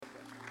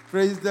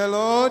Praise the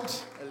Lord.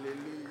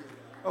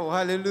 Oh,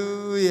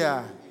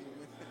 hallelujah.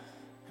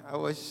 I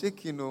was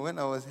shaking when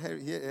I was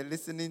here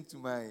listening to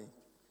my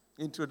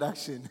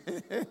introduction.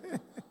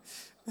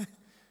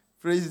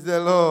 Praise the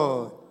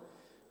Lord.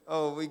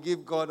 Oh, we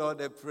give God all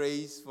the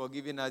praise for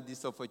giving us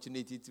this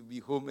opportunity to be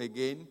home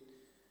again.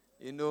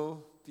 You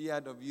know,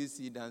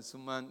 PRWC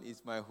Dansoman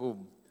is my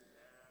home.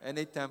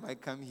 Anytime I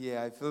come here,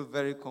 I feel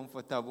very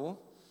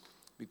comfortable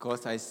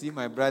because I see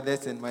my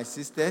brothers and my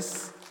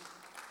sisters,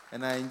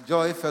 and I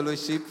enjoy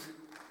fellowship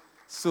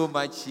so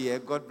much here.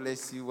 God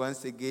bless you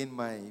once again,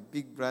 my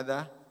big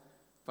brother,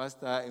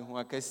 Pastor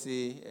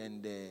Nwakese,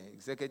 and the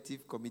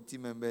executive committee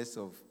members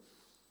of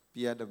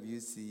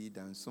PRWC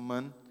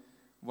Dansoman.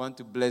 Want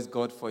to bless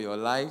God for your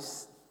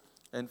lives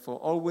and for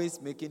always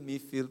making me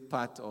feel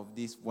part of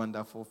this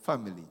wonderful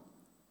family.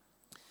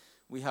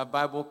 We have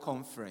Bible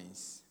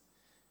conference,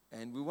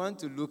 and we want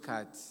to look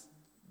at,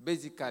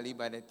 basically,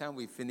 by the time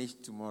we finish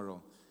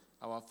tomorrow,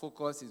 our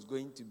focus is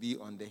going to be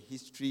on the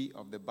history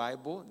of the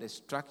Bible, the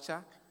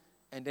structure,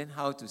 and then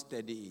how to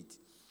study it.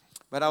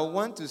 But I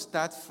want to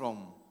start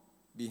from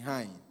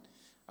behind.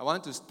 I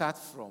want to start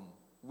from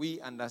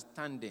we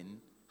understanding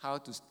how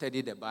to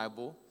study the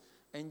Bible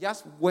and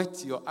just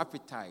whet your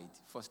appetite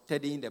for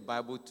studying the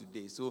Bible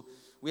today. So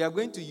we are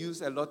going to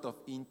use a lot of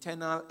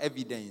internal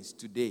evidence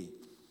today.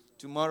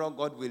 Tomorrow,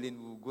 God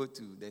willing, we'll go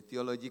to the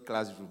theology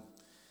classroom.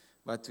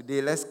 But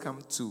today, let's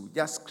come to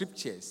just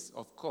scriptures,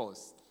 of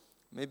course.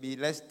 Maybe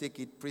let's take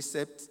it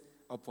precept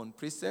upon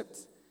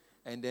precept,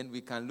 and then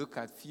we can look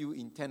at few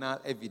internal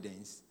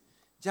evidence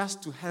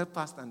just to help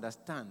us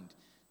understand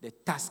the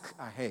task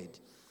ahead.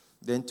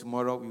 Then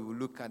tomorrow, we will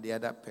look at the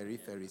other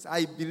peripheries.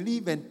 I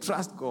believe and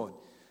trust God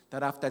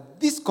that after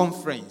this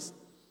conference,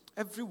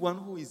 everyone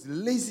who is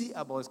lazy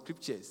about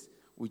scriptures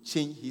will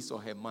change his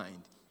or her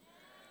mind.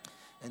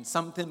 And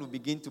something will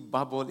begin to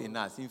bubble in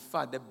us. In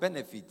fact, the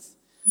benefits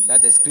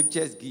that the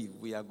scriptures give,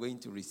 we are going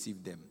to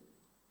receive them.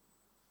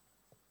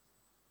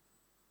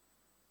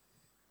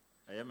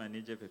 I am a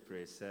Niger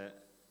Pepresa,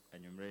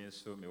 and you may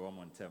so me one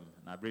montem.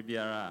 Na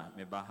brebiara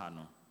me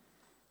bahano.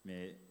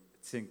 Me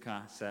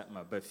tinka se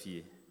ma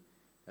bafie.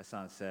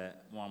 Esan se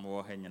mo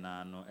amwo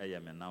hanyina no eye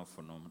me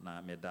namfonom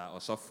na me da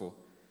osofo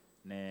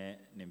ne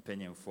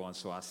mpanyemfo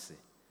nso ase.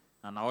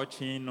 Na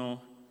otwe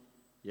no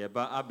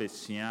yeba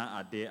abesua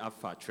ade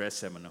afa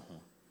tresem no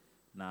ho.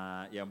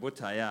 Na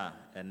yembotaya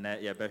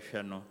ene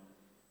yebehwe no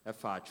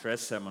efa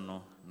tresem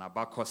no na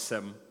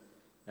bakosem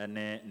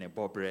ene ne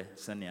bobre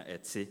sene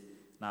eti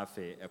na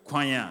afe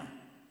ekwan a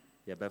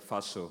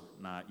yebefa so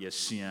na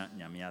yesua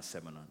nyame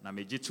asem no. Na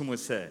megitumu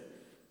se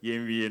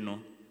yenwie no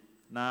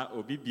na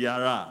obi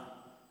biara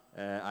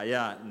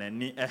aya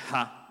nani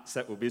eha se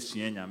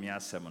obesua nyame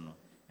asem no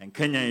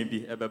enkanyan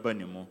bi ebeba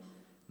ne mu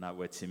na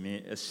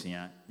watimi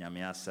esua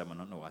nyame asem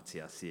no na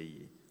wate ase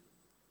yi.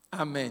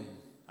 Amen.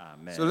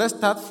 Amen. So let's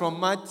start from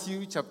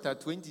Matthew chapter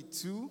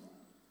 22.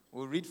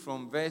 We'll read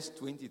from verse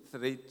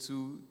 23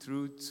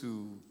 through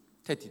to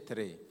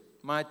 33.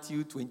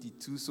 Matthew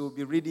 22. So we'll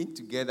be reading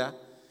together.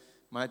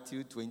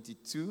 Matthew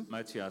 22.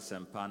 Matthew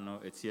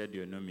asempano etia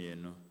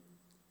dionomienu.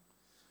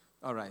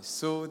 All right.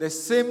 So the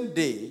same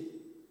day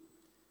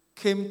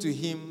came to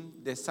him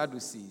the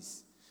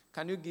Sadducees.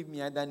 Can you give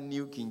me either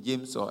New King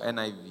James or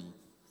NIV?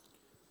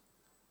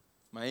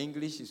 My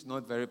English is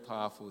not very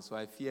powerful, so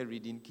I fear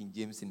reading King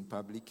James in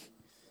public.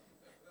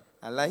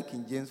 I like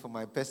King James for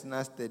my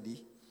personal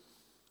study,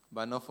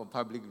 but not for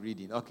public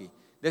reading. Okay.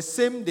 The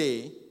same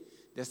day,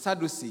 the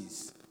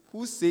Sadducees,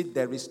 who said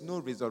there is no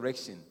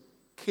resurrection,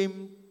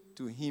 came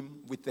to him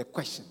with a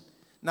question.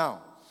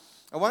 Now,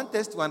 I want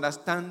us to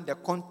understand the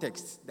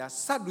context that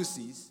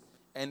Sadducees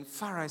and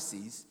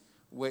Pharisees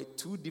were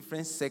two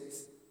different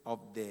sects of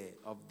the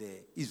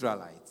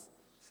Israelites.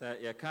 Sa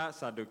yaka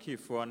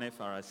Sadduceefo ne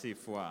Pharisee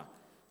a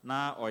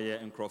na oye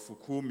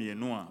nkrofuku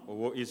mienu a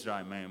owo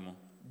Israel man mu.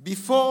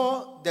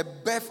 Before the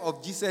birth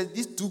of Jesus,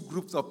 these two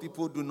groups of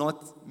people do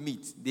not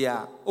meet. They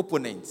are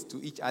opponents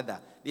to each other.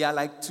 They are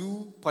like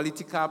two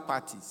political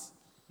parties.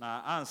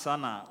 Na ansa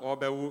na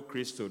obewu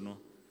Kristo no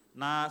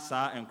na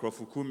sa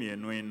nkrofuku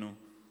mienu enu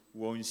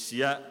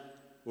wonhia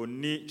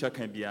oni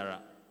twaka biara.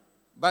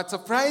 But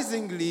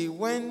surprisingly,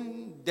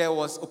 when there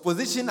was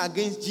opposition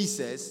against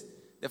Jesus,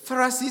 the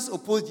Pharisees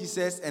opposed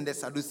Jesus and the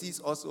Sadducees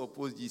also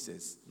opposed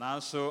Jesus. Na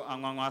so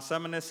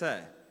anwanwasem ne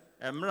se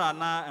emra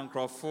na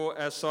nkrofo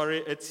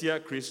esori etia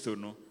Kristo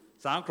no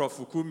sa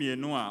nkrofo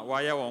mienu a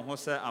waye won ho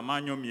se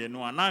amanyo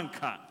mienu a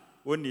nanka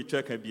oni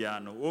twaka bia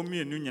no o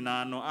mienu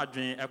nyina no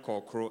adwen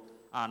ekokro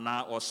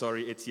ana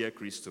osori etia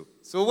Kristo.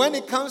 So when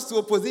it comes to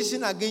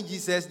opposition against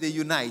Jesus, they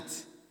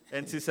unite.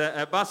 Enti se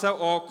ebasa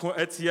oko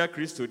etia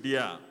Kristo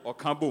dia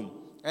okabom.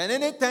 And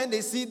anytime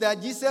they see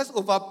that Jesus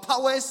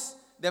overpowers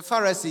the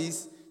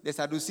Pharisees, the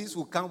Sadducees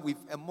will come with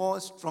a more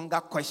stronger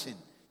question,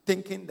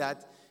 thinking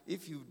that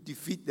if you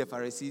defeat the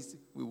Pharisees,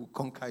 we will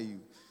conquer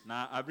you.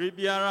 Na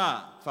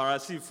abribiara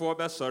Pharisee for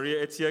be sorry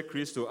etia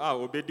Kristo a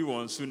obedi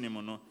won su nim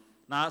no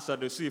na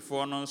Sadducee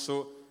for no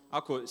so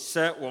ako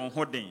hye won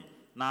hoden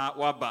na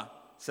waba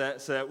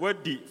se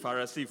wadi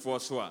Pharisee for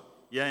so a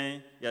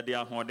yɛn yɛde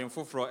ahoɔden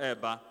foforɔ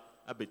ɛreba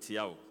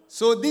abetia wo.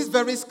 So this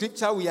very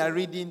scripture we are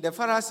reading, the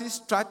Pharisees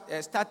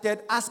started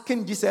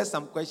asking Jesus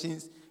some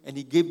questions, and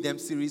he gave them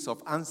series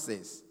of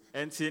answers.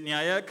 Enti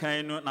nea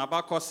yɛkan no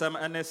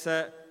n'abakɔsɛm ɛne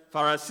sɛ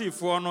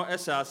Farisifoɔ no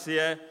ɛhyɛ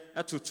aseɛ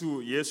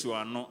ɛtoto Yesu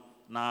ano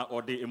na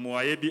ɔde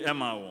mmuaeɛ bi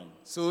ɛma wɔn.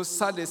 So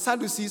the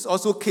Sadducees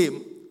also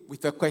came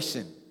with a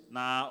question.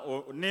 Na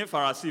ne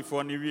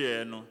Farisifoɔ no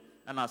wie no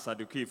ɛna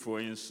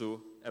Sadukifoɔ yi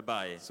nso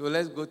ɛbaeɛ. So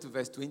let's go to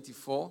verse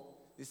 24.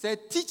 He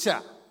said,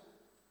 "Teacher,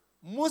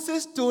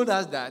 Moses told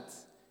us that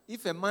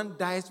if a man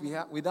dies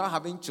without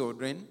having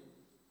children,"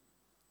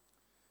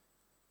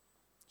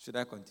 should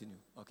I continue?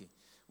 Okay.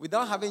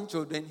 "Without having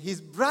children,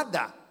 his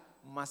brother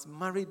must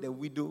marry the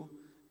widow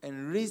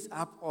and raise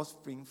up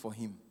offspring for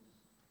him."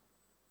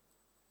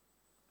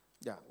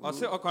 Yeah.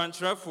 Ɔse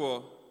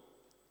ɔkwankyerɛfoɔ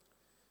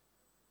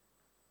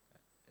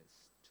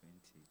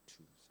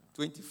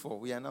 24.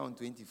 We are now on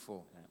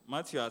 24.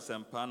 Matthew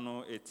asɛmpa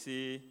no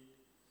eti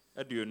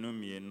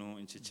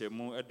 22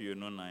 nkyekyɛmu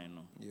 29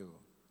 no.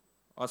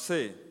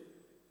 Ɔse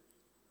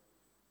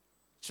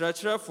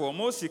kyerɛkyerɛfoɔ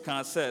Mose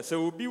ka sɛ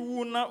obi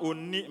wu na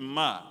onni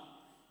mma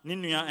ne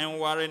nua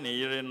enware ne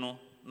yere no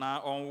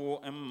na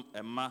ɔnwo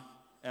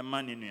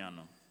emma ne nua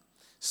no.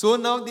 So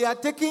now they are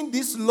taking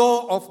this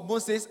law of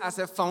Moses as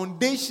a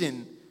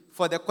foundation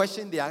for the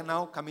question they are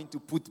now coming to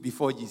put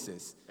before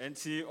Jesus.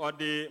 Enti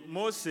ɔde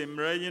Mose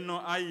mmara yi no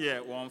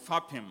ayɛ wɔn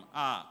fapem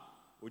a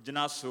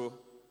ogyina so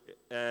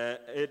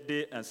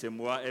ede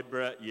nsɛmua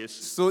ebrɛ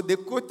Yesu. So they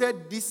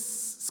quoted this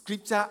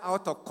scripture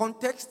out of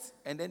context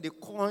and then they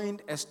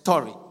coined a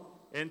story.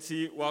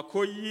 Enti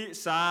wakoyi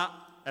saa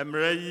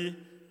mmara yi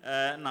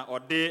na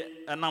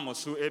ɔde ɛnam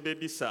so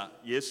ebebisa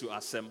Yesu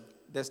asɛm.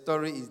 The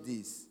story is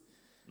this.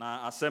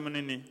 Na asɛm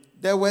no ni.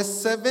 There were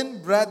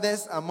 7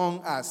 brothers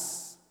among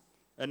us.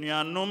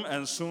 Anuanom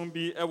nson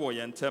bi ɛwɔ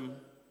yɛn ntam.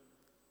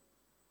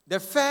 The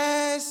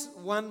first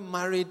one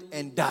married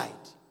and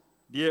died.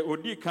 Die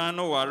odi kan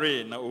no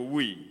ware na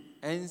owui.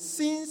 And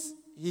since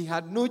he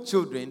had no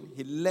children,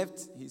 he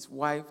left his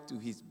wife to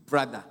his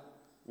brother.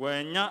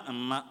 Wanya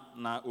mma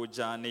na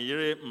ogya ne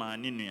yere ma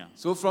ne nua.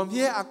 So from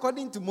here,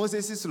 according to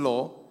Moses'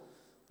 law,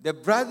 the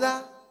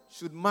brother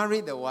should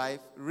marry the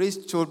wife,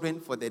 raise children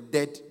for the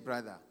dead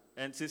brother.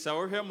 Enti sɛ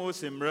wohwɛ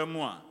Mose mmara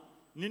mu a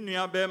ne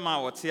nua bɛrima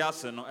a wɔte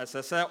ase no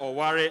ɛsɛ sɛ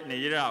ɔware ne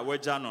yere a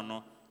wagya no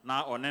no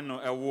na ɔne no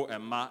ɛwo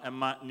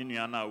ɛma ne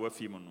nua no a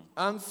wafi mu no.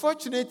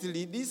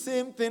 Unfortunately, this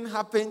same thing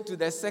happened to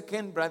the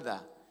second brother,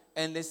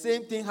 and the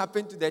same thing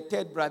happened to the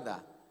third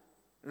brother.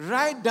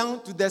 Right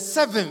down to the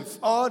 7th,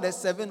 all the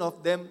 7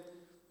 of them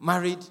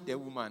married the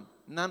woman.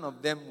 None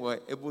of them were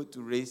able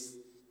to raise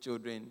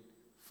children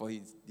for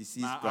his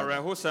deceased brother.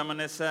 Na arɛhosɛm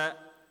ne sɛ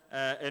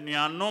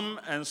anuanom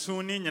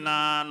nson ni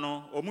nyinaa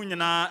no ɔmu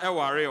nyinaa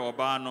ɛware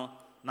ɔbaa no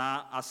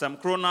na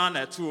asɛm koro no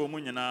na ɛto ɔmu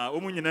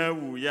nyinaa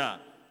wuiɛ a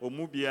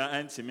ɔmu bia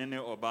ntimi ne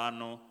ɔbaa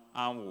no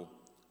anwo.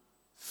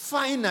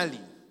 Finally,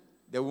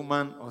 the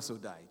woman also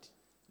died.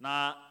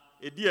 Na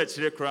edi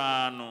akyire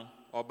koraa no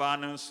ɔbaa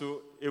no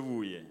nso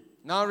ewuiɛ.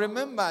 Now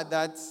remember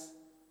that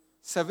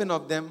 7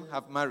 of them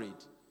have married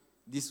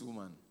this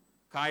woman.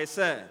 Kae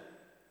sɛ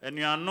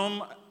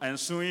anuanom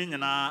nson yi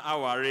nyinaa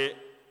aware.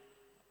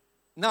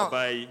 Now,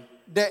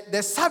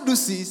 the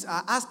Sadducees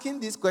are asking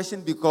this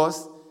question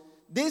because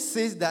they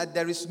say that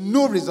there is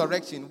no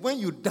resurrection. When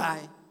you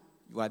die,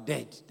 you are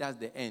dead. That's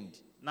the end.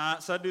 Na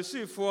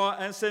Sadduceefoɔ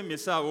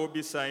nsɛmmisa a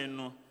wɔbisa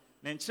no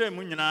ne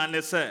nkyerɛmu nyinaa ne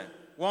sɛ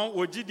wɔn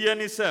wɔgyidie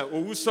ne sɛ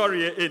owu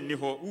sɔreɛ ɛnni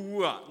hɔ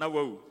uwu a na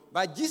wawu.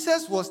 But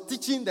Jesus was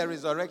teaching the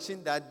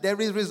resurrection, that there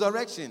is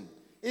resurrection.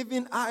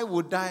 Even I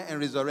will die and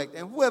resurrect.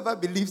 And whoever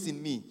believes in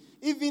me,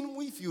 even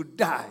if you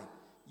die,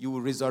 you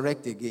will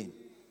resurrect again.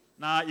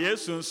 Na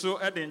Yesu nso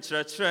ɛde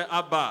nkyerɛkyerɛ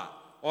aba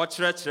a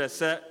ɔkyerɛkyerɛ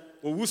sɛ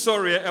owu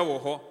sɔreɛ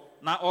ɛwɔ hɔ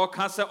na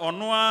ɔka sɛ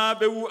ɔno ara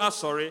bɛwu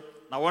asɔre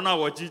na wɔn a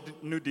wɔgye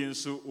no di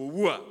nso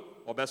owu a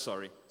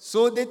ɔbɛsɔre.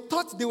 So they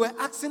thought they were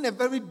asking a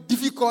very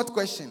difficult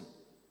question.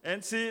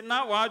 Enti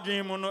na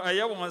wadwen mu no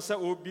ɛyɛ wɔn sɛ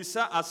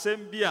obisa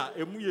asɛm bi a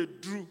emu yɛ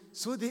duru.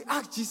 So they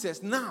asked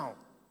Jesus, now,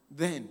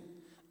 then,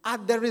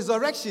 at the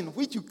resurrection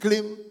which you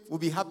claim will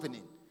be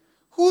happening,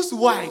 whose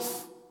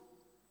wife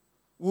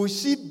will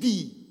she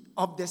be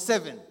of the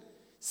 7?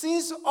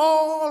 Since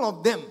all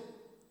of them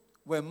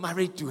were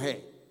married to her.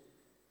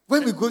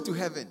 When we go to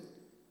heaven,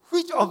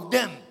 which of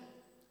them,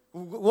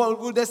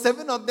 will the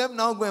 7 of them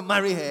now go and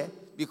marry her?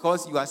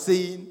 Because you are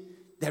saying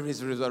there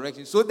is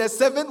resurrection. So the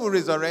 7 will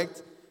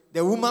resurrect,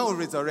 the woman will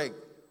resurrect.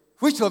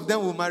 Which of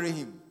them will marry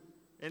him?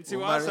 Enti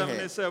wasɛm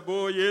ne sɛ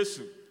bo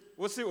Yesu,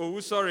 wosi owu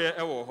sɔreɛ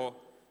ɛwɔ hɔ.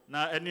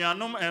 Na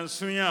anuanom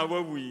nson a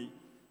wawu yi,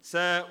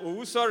 sɛ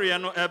owu sɔreɛ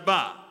no ɛba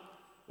a,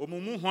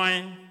 omumu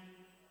hwan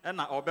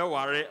ɛna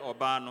ɔbɛware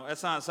ɔbaa no.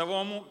 Ɛsan sɛ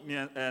wɔn mu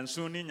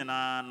nson ni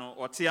nyinaa no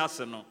ɔte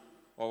ase no,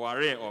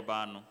 ɔware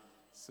ɔbaa no.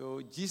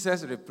 So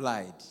Jesus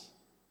replied,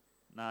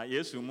 na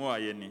Yesu mu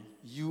ayɛ ni.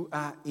 You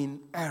are in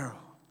error.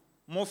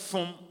 Mo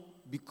fom.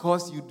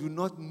 Because you do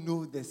not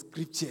know the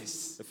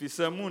scriptures or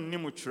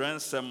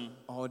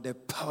the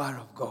power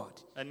of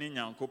God.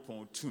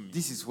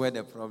 This is where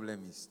the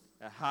problem is.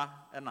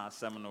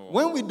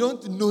 When we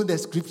don't know the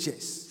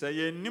scriptures,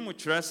 and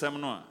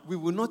we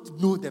will not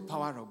know the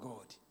power of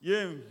God.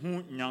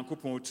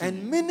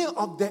 And many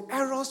of the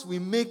errors we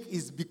make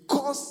is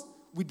because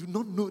we do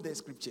not know the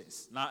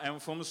scriptures.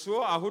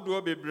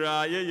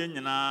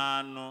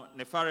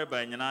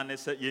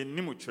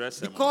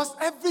 Because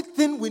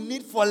everything we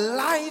need for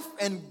life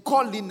and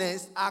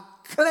godliness are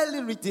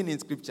clearly written in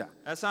scripture.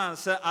 If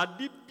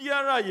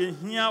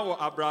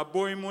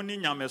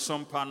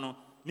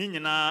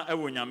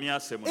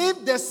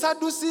the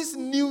Sadducees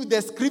knew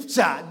the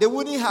scripture, they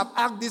wouldn't have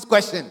asked this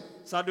question.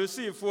 Because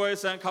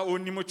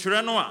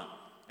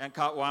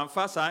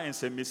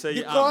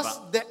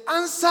the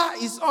answer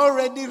is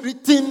already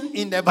written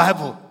in the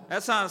Bible.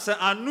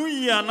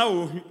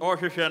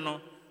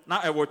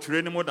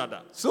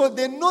 So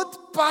they're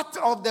not part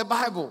of the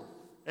Bible.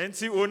 And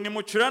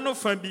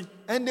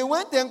they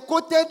went and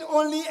quoted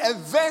only a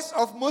verse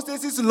of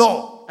Moses'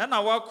 law.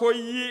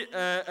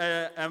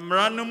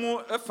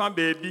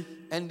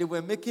 And they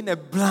were making a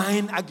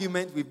blind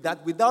argument with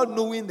that without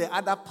knowing the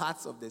other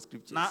parts of the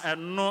scriptures.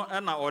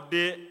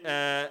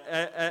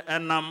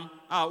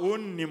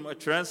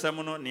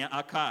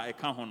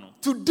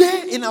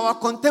 Today, in our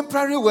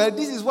contemporary world,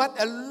 this is what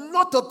a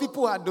lot of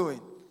people are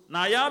doing.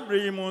 They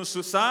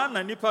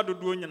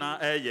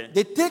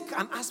take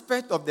an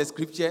aspect of the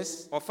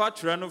scriptures,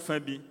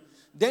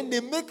 then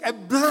they make a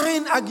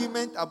blind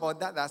argument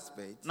about that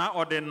aspect.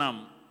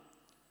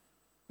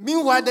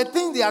 Meanwhile, the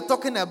thing they are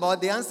talking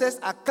about, the answers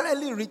are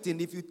clearly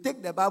written. If you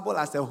take the Bible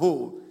as a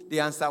whole,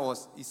 the answer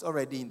is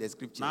already in the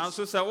scriptures.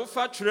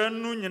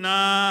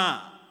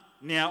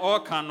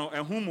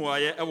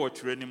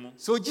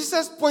 So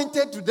Jesus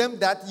pointed to them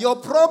that your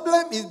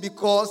problem is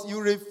because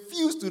you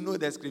refuse to know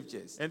the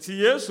scriptures.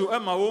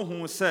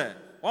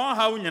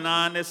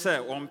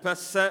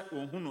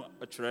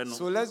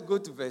 So let's go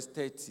to verse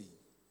 30.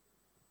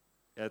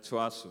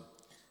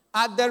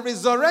 At the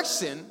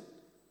resurrection,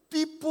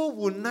 people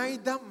will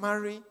neither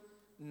marry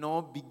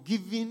nor be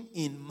given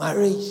in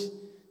marriage.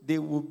 They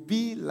will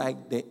be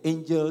like the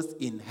angels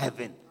in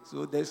heaven.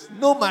 So there's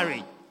no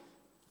marriage.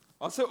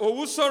 So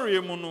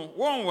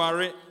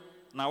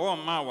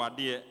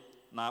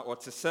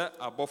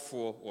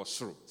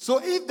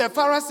if the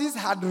Pharisees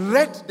had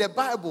read the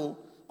Bible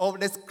of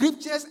the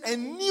scriptures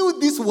and knew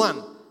this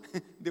one,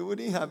 they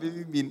wouldn't have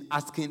even been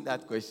asking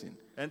that question.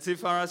 Now, the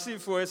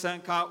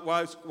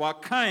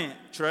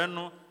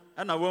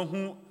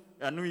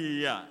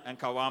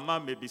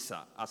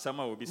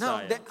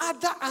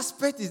other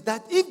aspect is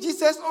that if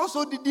Jesus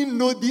also didn't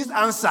know this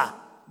answer,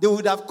 they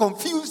would have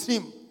confused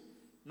him.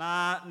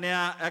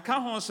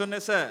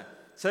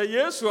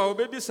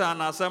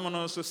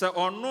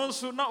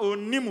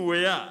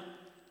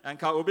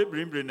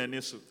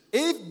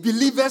 If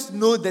believers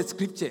know the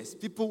scriptures,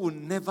 people will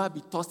never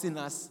be tossing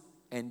us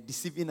and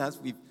deceiving us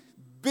with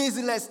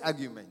baseless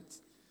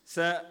arguments.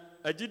 So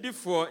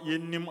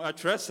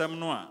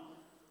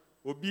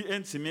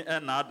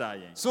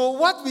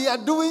what we are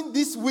doing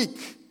this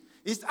week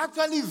is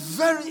actually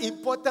very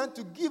important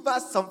to give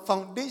us some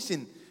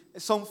foundation,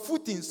 some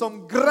footing,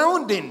 some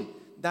grounding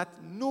that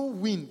no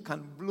wind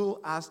can blow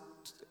us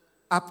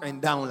up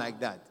and down like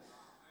that.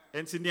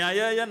 Verse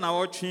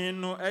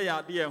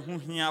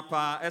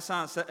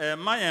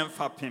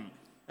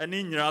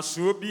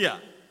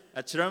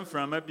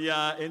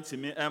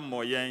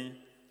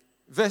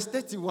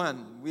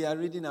 31, we are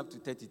reading up to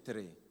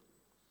 33.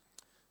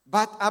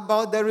 But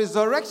about the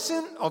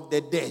resurrection of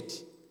the dead,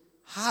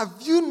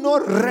 have you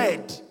not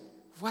read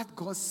what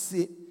God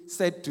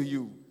said to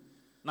you?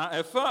 Now,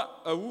 if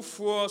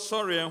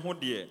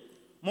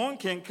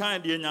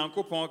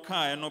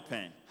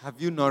have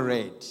you not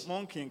read?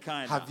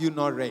 Have you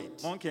not read?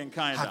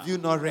 Have you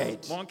not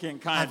read?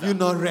 Have you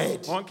not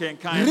read?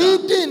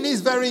 Reading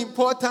is very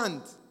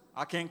important.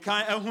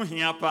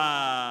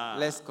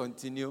 Let's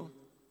continue.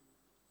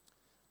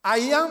 I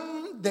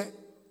am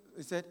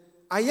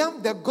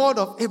the God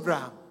of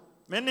Abraham,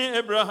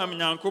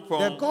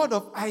 the God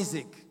of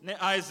Isaac,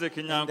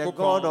 and the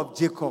God of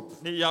Jacob.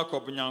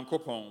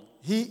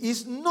 He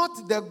is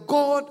not the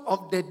God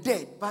of the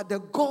dead, but the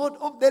God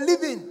of the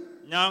living.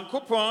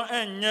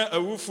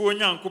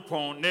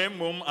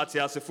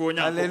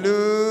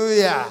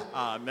 Hallelujah.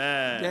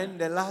 Amen. Then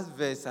the last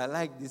verse, I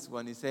like this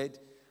one. He said,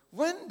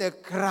 when the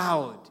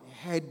crowd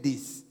heard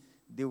this,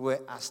 they were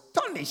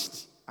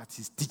astonished at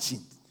his teaching.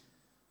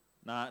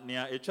 When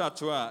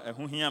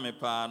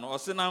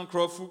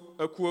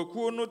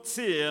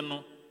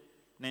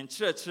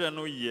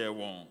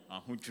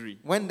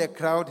the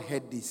crowd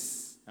heard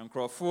this,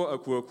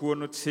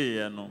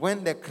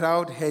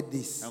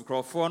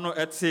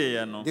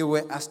 they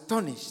were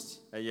astonished.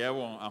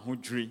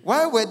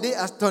 Why were they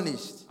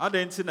astonished?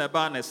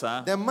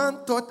 The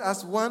man taught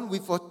us one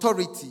with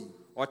authority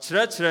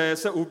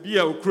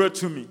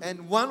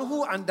and one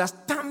who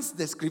understands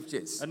the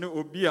scriptures.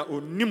 Beloved,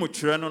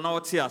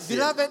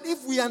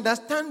 if we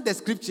understand the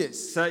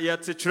scriptures,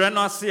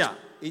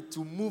 it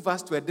will move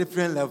us to a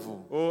different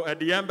level. It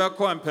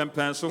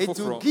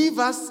will give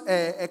us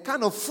a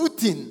kind of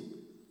footing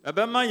That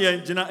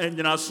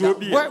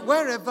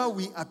wherever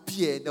we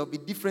appear, there will be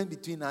difference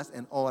between us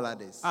and all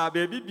others.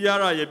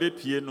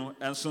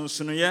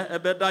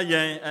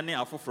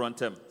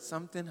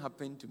 Something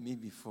happened to me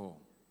before.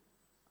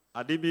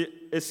 And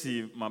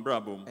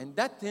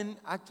that thing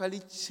actually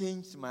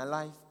changed my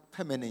life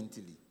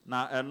permanently.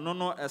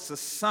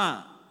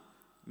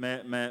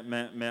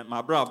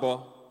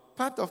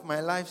 Part of my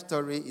life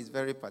story is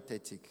very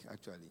pathetic,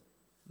 actually.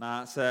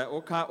 I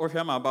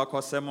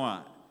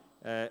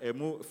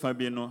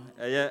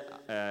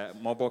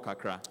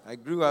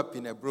grew up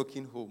in a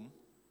broken home.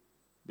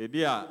 There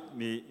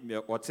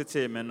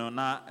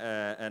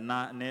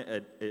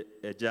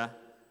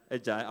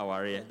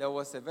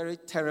was a very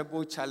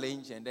terrible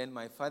challenge, and then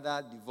my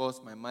father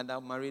divorced my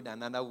mother, married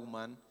another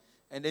woman,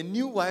 and the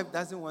new wife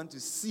doesn't want to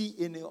see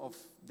any of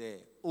the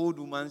old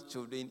woman's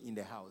children in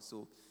the house.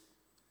 So,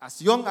 as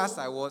young as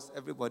I was,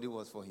 everybody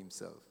was for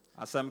himself.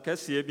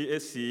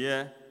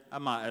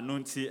 Ama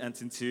enunti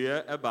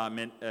entintiye eba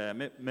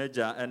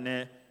meja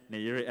ene ne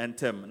yire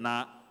entem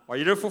na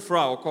oyire foforo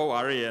a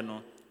okoware ye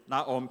no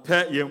na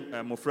ompe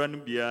mofra no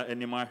bia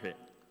anim ahwe.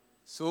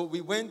 So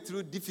we went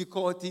through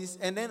difficulties,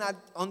 and then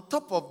on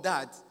top of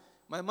that,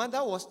 my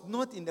mother was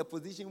not in the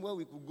position where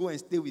we could go and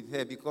stay with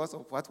her because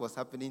of what was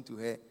happening to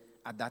her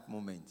at that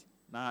moment.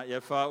 Na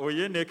yefa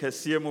oye ne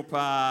kasie mu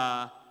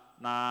pa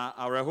na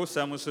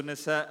awrehosam so ne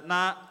se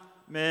na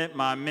me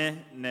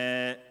mame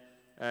ne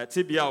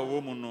tibia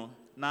wo mu no.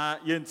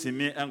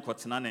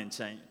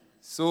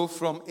 So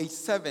from age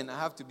 7, I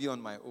have to be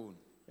on my own.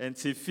 I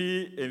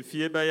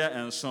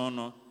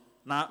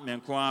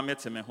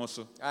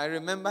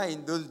remember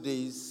in those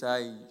days,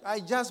 I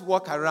just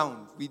walk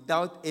around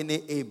without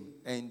any aim.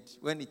 And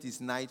when it is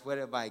night,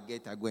 wherever I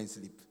get, I go and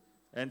sleep.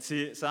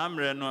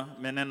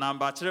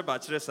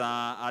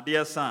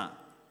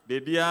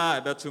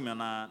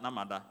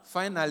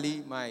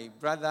 Finally, my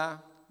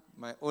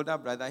older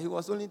brother, he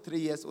was only 3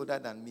 years older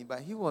than me,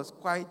 but he was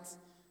quite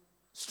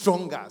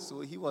stronger, so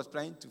he was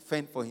trying to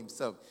fend for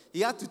himself. He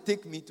had to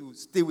take me to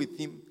stay with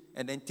him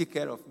and then take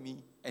care of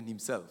me and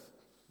himself.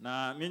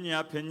 Na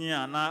minya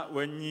penya na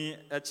wanyi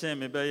eche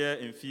me beye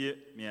emfie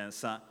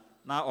miensa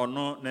na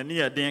ono nani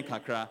eden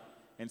kakra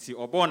enti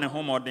obo ne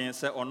ho modern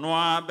se ono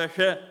a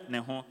behwe ne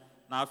ho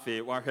na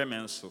afi wahwe me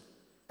nso.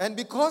 And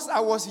because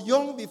I was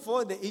young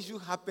before the issue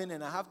happened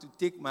and I have to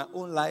take my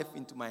own life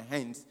into my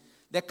hands,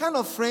 the kind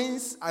of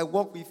friends I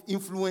work with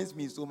influenced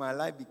me, so my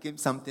life became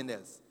something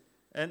else.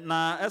 And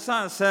na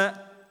esan se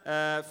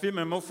fi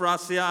me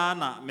mofrasia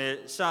na me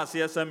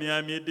shaase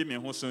asamiya mi di me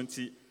ho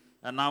sonti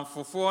na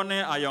mfofo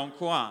ne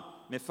ayonko a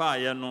me fa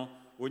ye no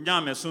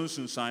onya me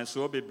sunsunsan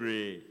so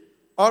bebre.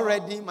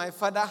 Already my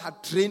father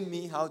had trained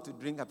me how to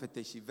drink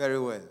apeteshi very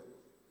well.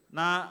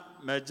 Na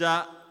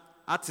meja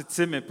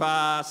atete me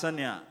pa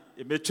sania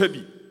e betwa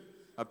bi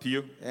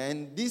apio.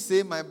 And this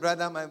say my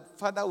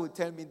father will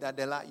tell me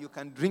that you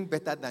can drink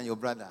better than your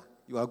brother.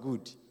 You are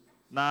good.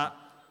 Na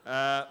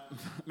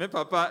me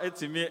papa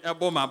etimi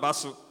ebo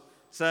mabaso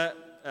se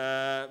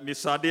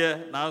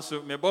misade na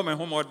so me bo me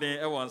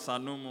homoden e won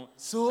sanu mu.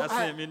 So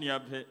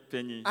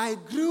I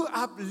grew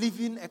up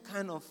living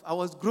I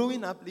was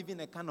growing up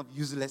living a kind of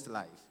useless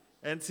life.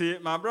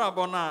 Enti mabra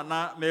bona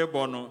na me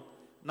bo no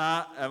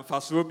na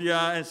emfaso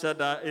bia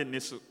enshada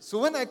eniso. So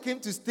when I came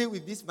to stay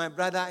with my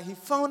brother, he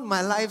found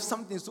my life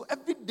something. So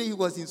every day he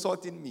was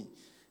insulting me.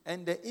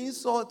 And the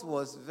insult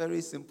was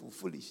very simple,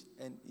 foolish,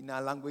 and in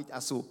our language,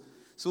 aso.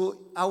 So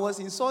I was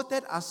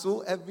insulted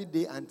aso every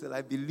day until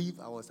I believe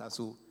I was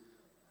aso.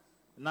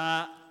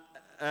 Na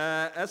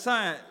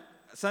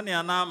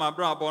sania na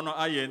mabra bono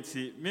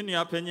ayenti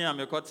menua panyi a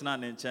mekotena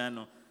ne nkyɛn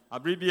no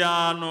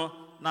abribia no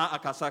na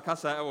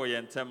akasakasa ewo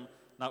yentem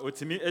na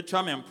otimi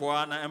etwa me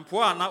mpoa na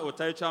mpoa na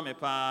ota etwa me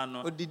pa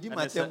no odidi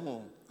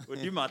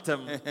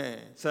matem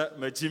se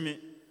magimi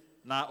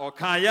na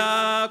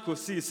okaya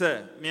kosi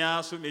se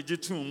mia so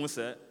mejitu mu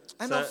se.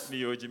 And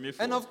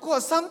of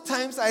course,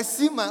 sometimes I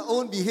see my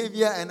own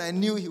behavior and I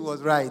knew he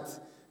was right.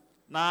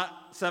 But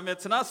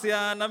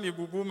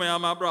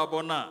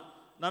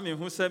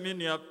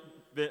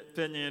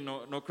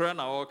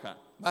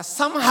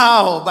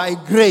somehow, by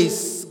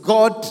grace,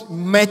 God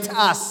met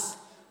us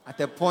at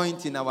a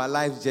point in our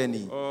life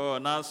journey.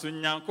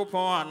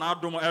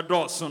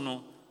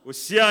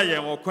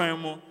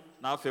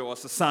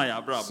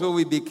 So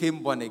we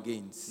became born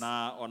again.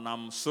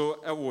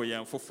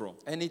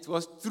 And it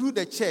was through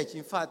the church.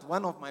 In fact,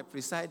 one of my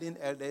presiding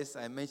elders,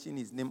 I mention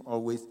his name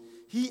always,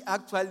 he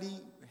actually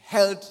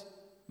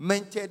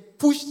mentored,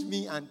 pushed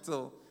me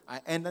until I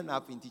ended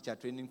up in teacher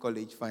training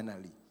college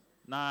finally.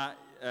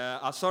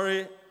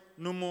 Sorry,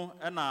 numu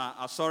ena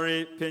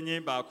asori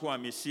penye ba ku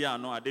amisia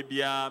no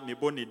adebia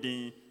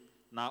mebonidin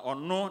na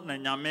ono na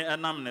nyame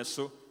enam ne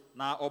so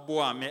na obo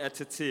a me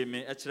etete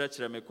me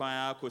ekyerɛkyerɛ me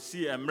kwan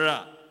akosi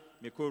emra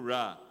me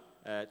kowura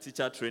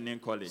teacher training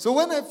college. So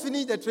when I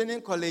finished the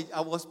training college,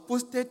 I was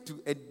posted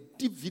to a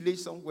deep village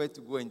somewhere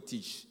to go and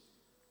teach.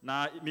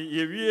 Na me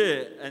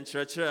yewie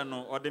enkyerɛkyerɛ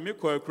no ode me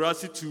kɔ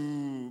akurasi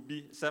tu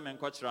bi se me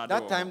nkɔkyerɛ ade.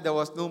 That time there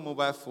was no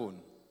mobile phone.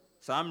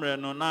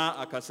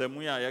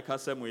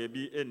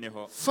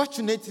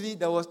 Fortunately,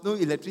 there was no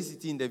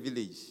electricity in the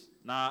village.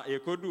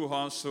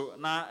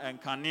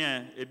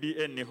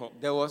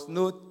 There was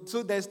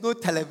there's no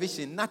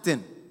television,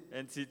 nothing.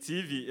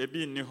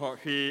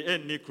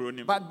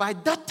 But by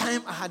that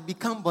time, I had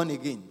become born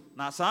again.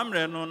 I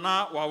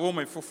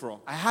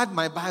had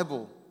my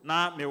Bible.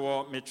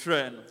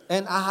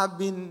 And I have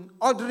been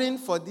ordering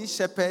for this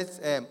Shepherd's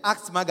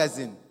Acts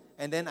magazine.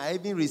 And then I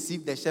even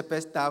received the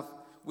Shepherd staff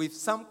with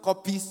some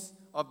copies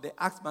of the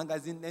Acts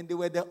magazine. And they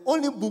were the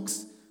only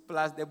books,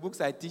 plus the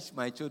books I teach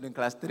my children,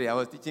 class 3. I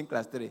was teaching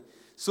class 3.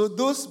 So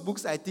those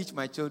books I teach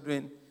my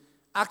children,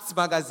 Acts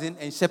magazine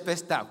and Shepherd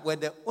staff,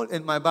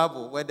 and my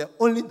Bible, were the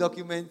only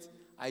documents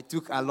I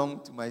took along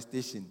to my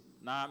station.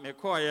 Now, me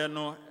call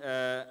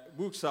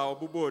books are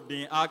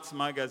Acts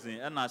magazine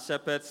and a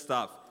Shepherd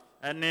staff.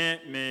 And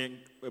me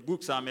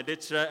books are me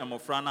detre and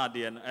mofrana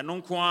de and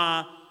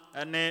unkwa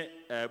and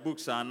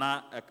books are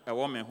not a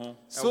woman home.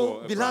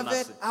 So,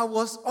 beloved, I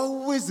was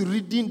always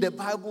reading the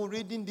Bible,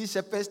 reading the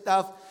Shepherd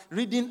stuff,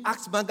 reading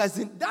Acts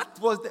magazine. That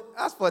was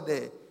as for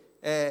the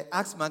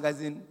Acts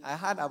magazine, I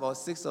had about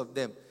 6 of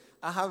them.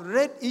 I have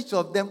read each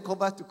of them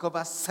cover to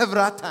cover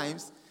several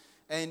times,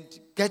 and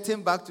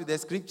getting back to the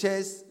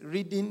scriptures,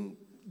 reading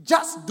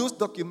just those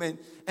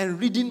documents, and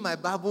reading my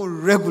Bible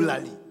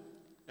regularly.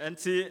 And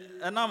see,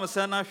 and I'm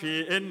saying,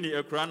 any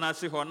a crana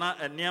si hona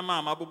and near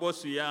my mabubo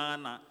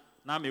suyana,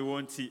 na me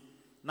won't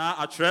na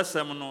a tres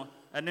semono,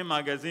 and the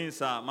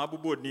magazines are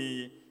mabubo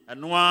ni,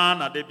 and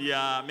one at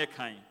debia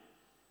mekain.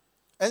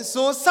 And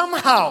so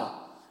somehow,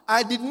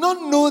 I did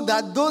not know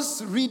that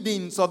those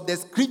readings of the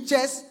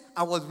scriptures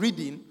I was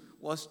reading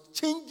was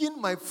changing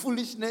my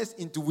foolishness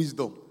into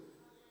wisdom.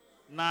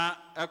 Na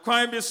a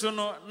coin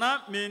bisuno, na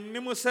me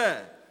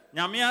nimuse,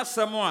 Yamia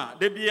Samoa,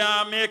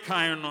 debia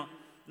mekain no.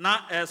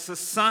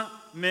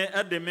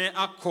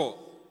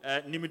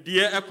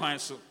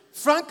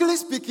 Frankly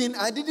speaking,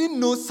 I didn't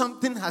know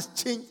something has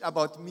changed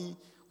about me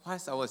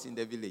whilst I was in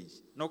the village.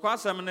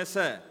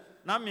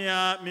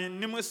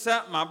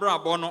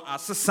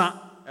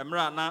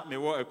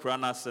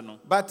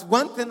 But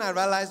one thing I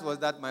realized was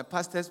that my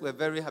pastors were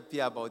very happy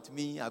about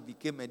me. I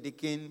became a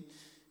deacon.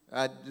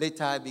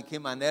 Later, I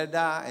became an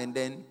elder. And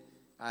then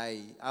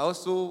I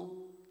also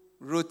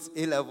wrote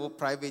A-level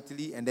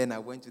privately, and then I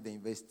went to the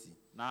university.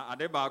 Na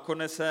adeba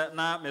akone se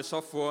na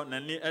mesofo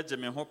nani eje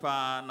me ho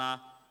pa na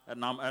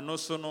nam eno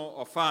so no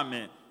ofa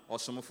me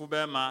osomfo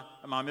be ma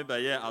me be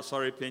ye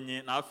asori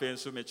panyin na afa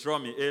nso me kiro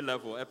me A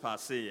level e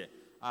pass ye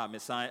me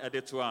san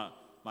ede to a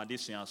ma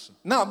disua so.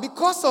 Now,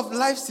 because of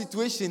life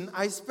situation,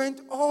 I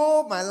spent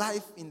all my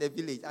life in the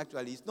village.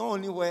 Actually, it's not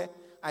only where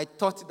I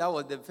thought that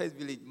was the first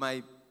village.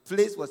 My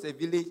place was a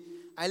village.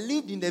 I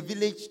lived in the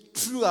village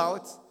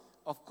throughout.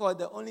 Of course,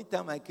 the only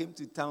time I came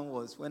to town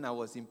was when I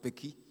was in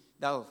Peki.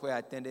 That was where I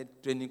attended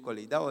training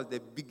college. That was the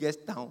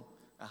biggest town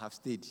I have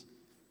stayed.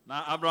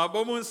 Na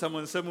abrabomun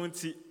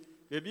samunti.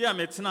 Ebi a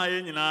metina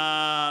ye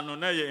nyina no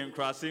na ye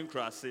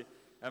nkrase.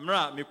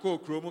 Emra me ko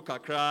kromu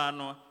kakra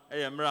no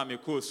emra me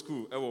ko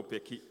school e wo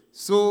Peki.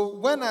 So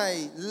when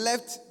I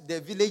left the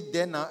village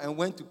there now and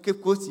went to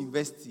Cape Coast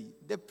University,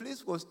 the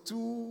place was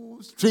too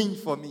strange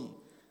for me.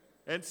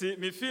 Enti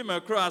me fi me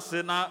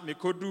krase na me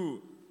kodu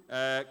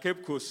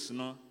Cape Coast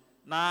no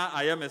na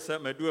ayeme se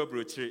medu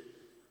abrochire.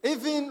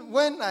 Even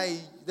when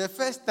the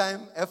first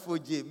time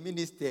FOJ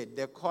ministered,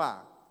 the choir,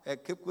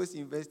 Cape Coast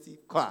University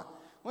choir,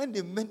 when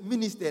they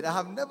ministered, I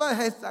have never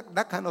heard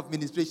that kind of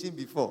ministration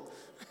before.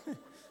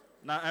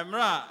 Na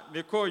emra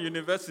me call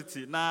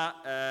university na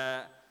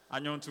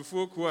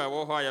anyontufuo ku e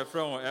wo ho ya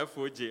friend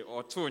FOJ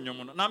oto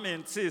nyum no na me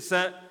nti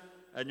se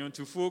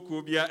anyontufuo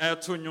ku bia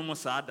eto nyum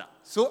saada.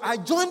 So I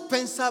joined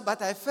Pensa,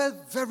 but I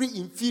felt very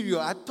inferior.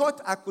 I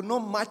thought I could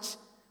not match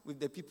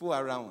with the people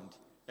around.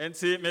 And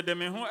see, me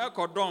ho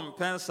ekodom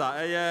Pensa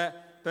eye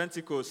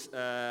Pentecost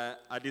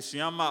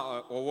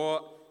adisuama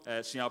owo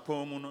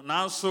suapon mu no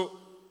nanso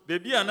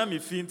bebi a na me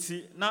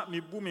finti na me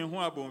bu me ho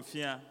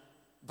abonfia.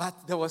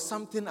 But there was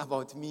something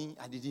about me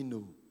I didn't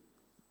know.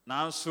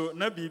 Nanso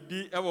na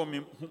bibi e wo me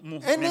ho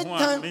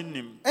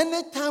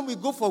anytime we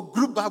go for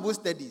group Bible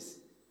studies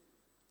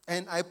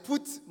and I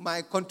put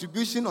my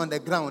contribution on the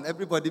ground,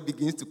 everybody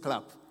begins to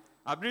clap.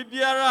 Abri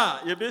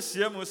biara ye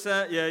besia mu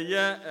se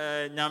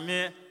ye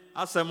nyame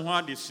asem ho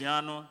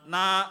adesua no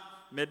na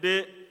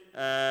mede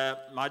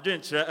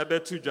madwenkyere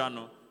ebetu dwa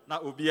no na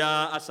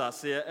obia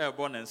asase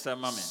ebo ne nsem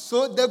ma me.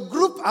 So the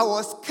group I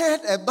was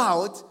scared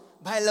about,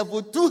 by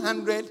level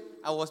 200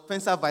 I was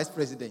Pensa vice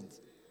president.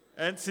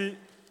 Enti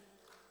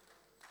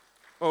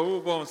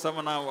bon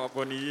samana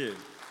waboniye.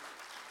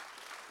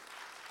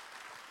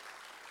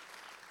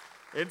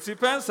 Enti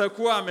Pensa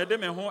ku a mede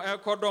me ho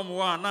ekodom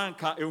wa na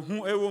nka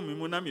ehu ewo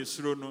mimu na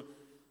mesuro no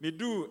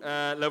medu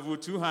level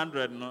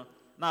 200 no.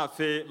 Now,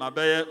 my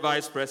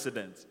vice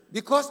president.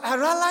 Because I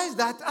realized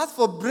that as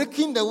for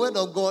breaking the word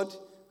of God,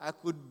 I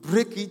could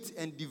break it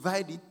and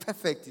divide it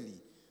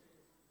perfectly.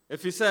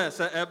 If he says,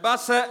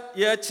 "Ebasa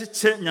ye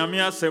chiche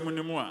nyamia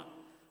semunimua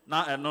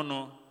na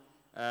enono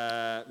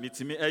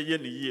mitimi eye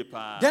ne yie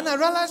pa. Then I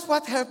realized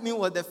what helped me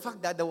was the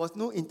fact that there was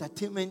no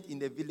entertainment in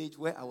the village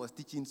where I was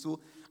teaching. So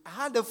I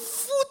had a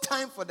full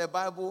time for the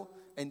Bible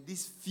and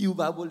this few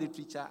Bible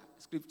literature,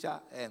 scripture,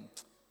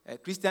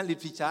 Christian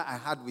literature I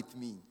had with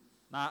me.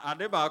 Na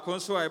ade ba ko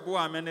so a ebo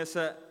amene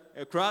se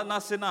ekura na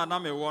se na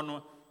me wo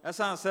no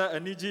esan se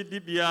anigi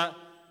dibia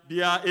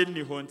bia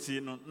enni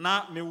honti no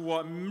na me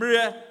wo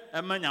mre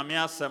ema nyame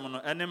asem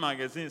no ene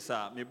magazines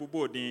a me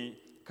bubodin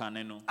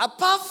kane no.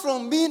 Apart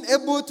from being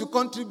able to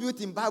contribute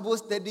in Bible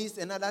studies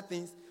and other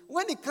things,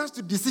 when it comes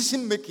to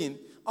decision making,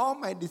 all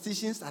my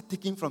decisions are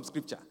taken from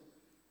scripture.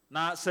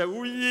 Na se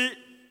wuyi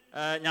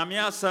nyame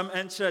asem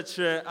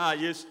enkyerɛkyerɛ a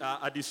yes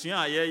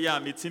adesua a ye ya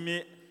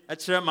metimi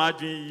ekyerɛ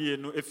madwen yie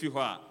no efi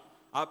hɔ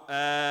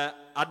a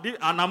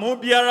anamo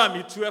biara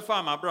metu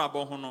efa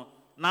mabrabɔ ho no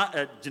na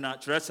gina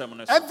kyerɛsɛm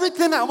no.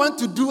 Everything I want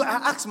to do,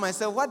 I ask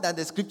myself, what does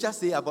the scripture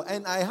say about?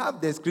 And I have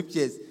the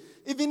scriptures.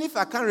 Even if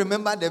I can't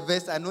remember the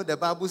verse, I know the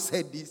Bible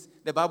said this,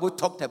 the Bible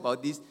talked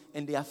about this,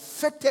 and they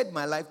affected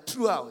my life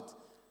throughout.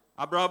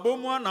 Abrabɔ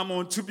mu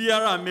anamo ntu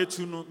biara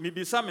metu no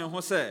mibisa me ho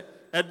sɛ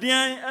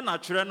ɛdeɛn na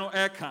kyerɛ no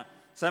ɛka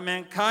sɛ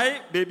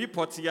menkae baby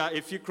potia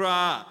efi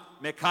kra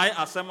mekae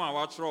asɛm a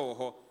wakyerɛ wɔ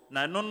hɔ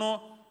na ɛno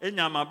no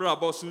enya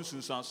mabrabɔ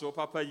sunsunsanso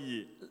papa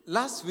yie.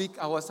 Last week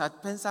I was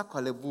at Pensa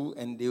Kolebu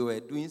and they were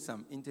doing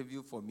some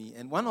interview for me,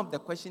 and one of the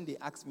questions they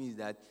asked me is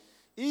that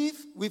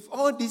if with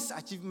all this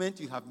achievement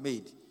you have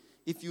made,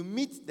 if you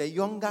meet the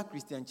younger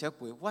Christian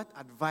Chepwe, what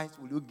advice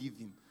will you give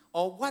him,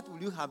 or what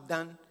will you have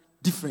done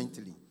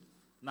differently?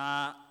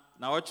 Na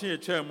wachi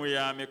etwa mu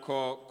ya me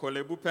ko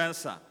Kolebu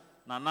Pensa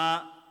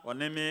na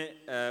oneme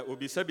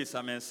obisa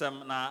me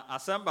nsɛm na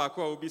asɛm ba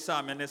ko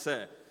obisa me ne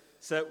sɛ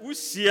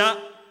usia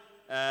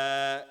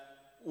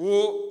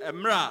wo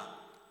emra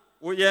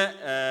wo ye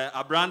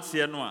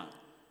abrantie no a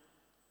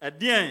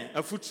ɛdeɛn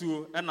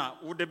afutuo na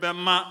wo de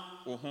bɛma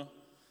wo ho.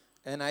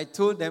 And I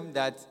told them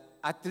that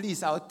at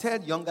least I'll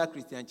tell younger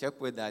Christian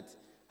Chepwe that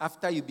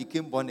after you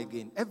became born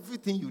again,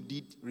 everything you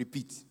did,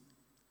 repeat.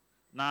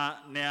 Na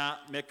nea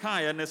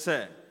meka ye ne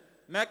sɛ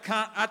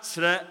meka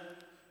akyerɛ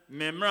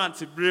me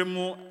mmerante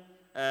bremu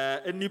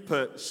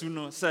enipa su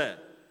no sɛ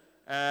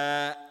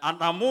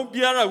anamo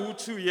biara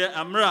wutu ye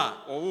amra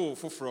owo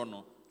foforo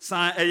no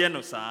san eye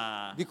no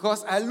saa.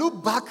 Because I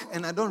look back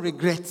and I don't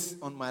regret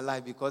on my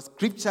life because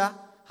scripture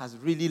has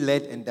really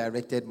led and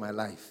directed my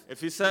life.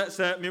 If you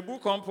say me bu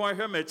kompon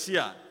hwe machi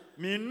a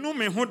me nu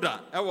me ho da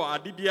e wo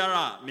ade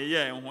biara me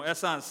ye ho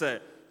esan sɛ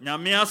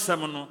nyame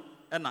asɛm no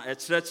na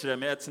ɛkyerɛkyerɛ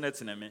me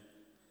ɛtenetene me.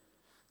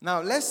 Now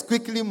let's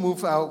quickly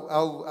move.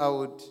 I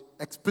would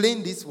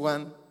explain this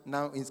one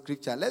now in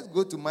scripture. Let's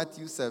go to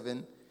Matthew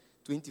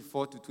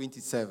 7:24 to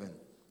 27.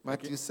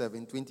 Matthew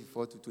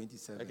 7:24 to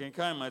 27. I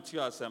can Matthew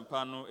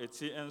asempa no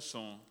eti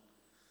enson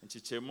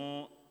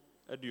nchichemu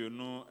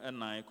aduonu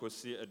enan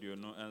kosi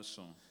aduonu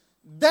enson.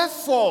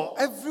 Therefore,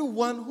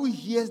 everyone who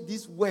hears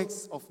these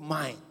words of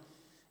mine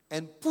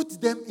and puts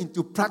them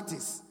into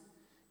practice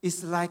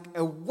is like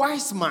a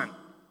wise man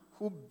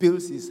who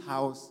builds his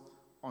house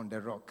on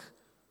the rock.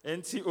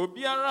 Enti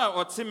obiara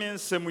otimi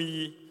nsem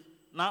yi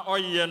na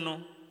oyɛ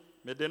no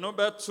me de no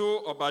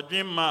beto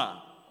obadwen ma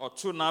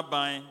oto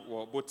naban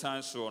wo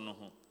botan so no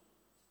ho.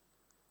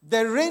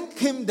 The rain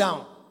came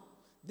down,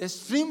 the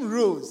stream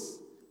rose,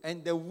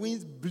 and the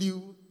winds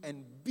blew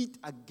and beat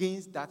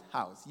against that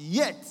house.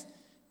 Yet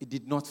it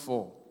did not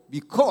fall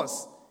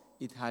because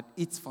it had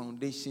its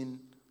foundation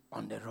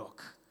on the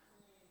rock.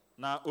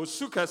 Na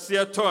osu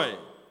kase toy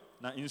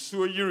na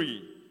nsuo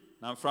yiri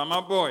na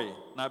mframa boy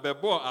na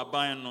bebo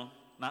aban no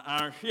na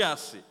anhwe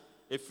ase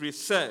efiri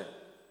se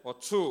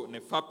oto ne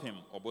fapem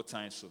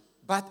obotan so.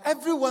 But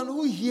everyone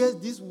who hears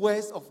these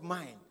words of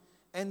mine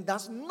and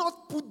does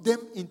not put them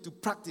into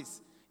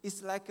practice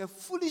is like a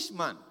foolish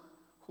man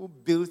who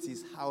builds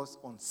his house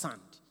on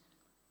sand.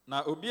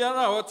 Na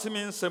obiara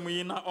otimi nsem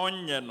yi na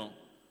onye no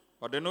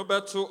ode no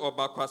beto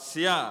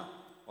obakwase a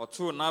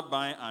oto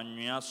naban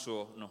anwea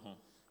so no ho.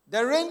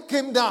 The rain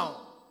came down,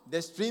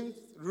 the streams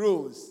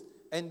rose,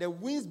 and the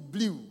winds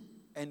blew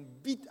and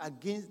beat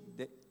against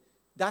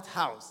that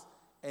house,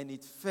 and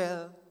it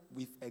fell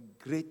with a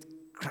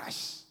great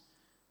crash.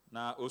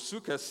 Na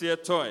osu kase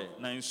toy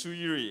na nsu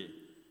yiri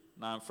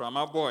na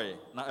mframa boy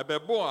na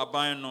ebebo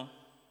aban no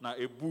na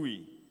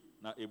ebui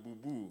na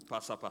ebubu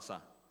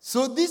pasa.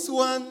 So this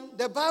one,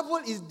 the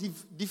Bible is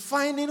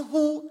defining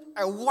who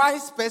a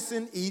wise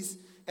person is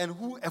and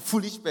who a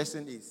foolish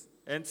person is.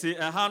 Enti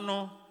eha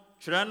no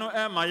twere no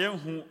e ma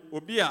yehu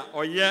obi a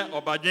oyɛ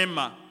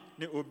obadwenma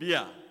ne obi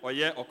a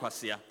oyɛ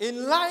okwasea.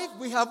 In life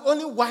we have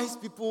only wise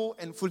people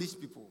and foolish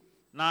people.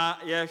 Na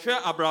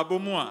yehwɛ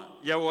abrabɔ mu a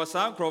yɛwɔ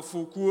saa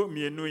nkrɔfo kuo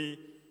mienu yi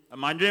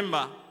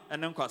amadwenma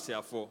ene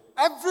nkwaseafo.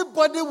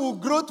 Everybody will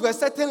grow to a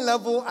certain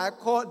level I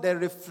call the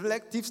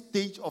reflective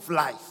stage of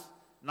life.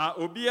 Na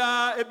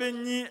obia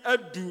ebenyi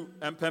adu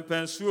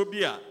empempensuo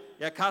bi a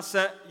yɛka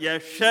sɛ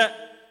yɛhwɛ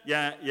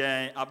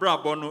yɛn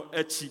abrabɔ no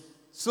achi.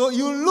 So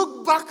you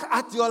look back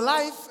at your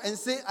life and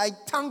say, I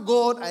thank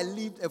God I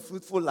lived a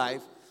fruitful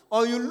life.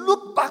 or you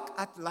look back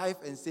at life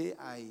and say,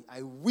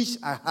 I wish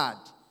I had.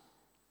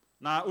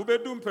 Na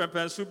ubedu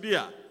mpempensu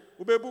bia,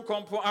 ubebu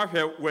kompo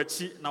ahwe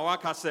wachi na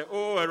waka se,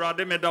 oh,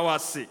 Erade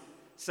medawasi,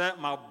 se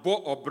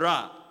mabo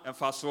obra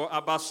emfaso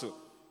abaso.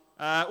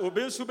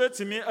 Obensu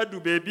betimi adu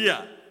baby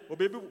a,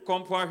 obebu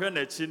kompo ahwe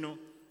n'echi no,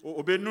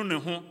 obenu ne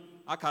ho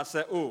aka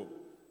se, oh,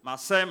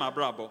 masai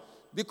mabrabo.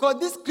 Because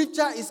this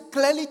scripture is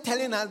clearly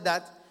telling us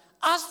that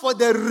as for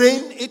the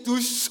rain, it will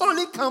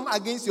surely come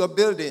against your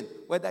building,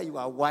 whether you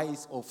are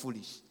wise or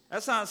foolish.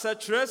 Esa se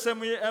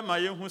tresemu yi ema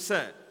yehu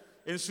se,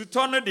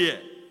 insuto no de,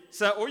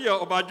 se oye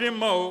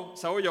obadwemma o,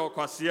 se oye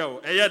okwasea o,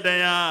 eye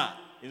den a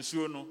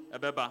insuo no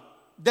ebeba.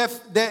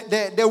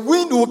 The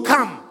wind will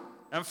come.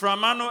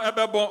 Emframa no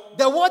ebebo.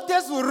 The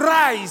waters will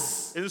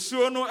rise.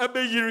 Insuo no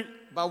ebeyiri.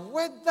 But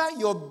whether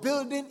your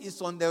building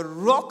is on the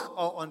rock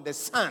or on the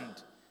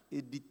sand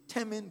is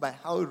determined by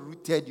how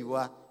rooted you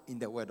are in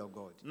the word of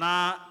God.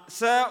 Na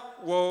se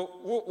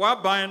wa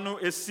ban no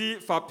esi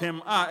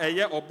fapem a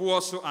eye obo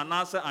so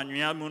anase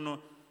anwea mu no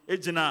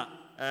ejina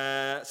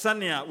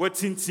sania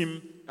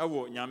watintim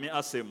ewo nyame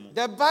asem.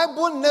 The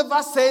Bible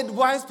never said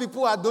wise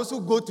people are those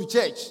who go to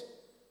church.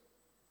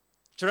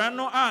 Many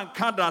of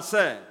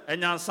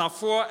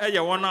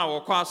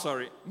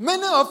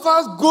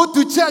us go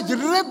to church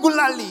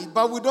regularly,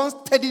 but we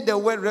don't study the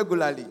word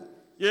regularly.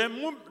 Here,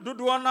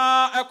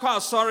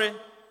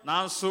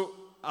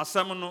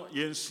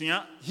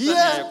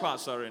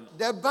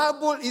 the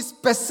Bible is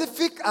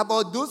specific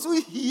about those who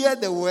hear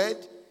the word.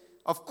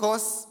 Of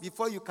course,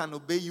 before you can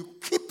obey, you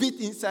keep it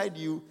inside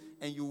you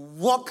and you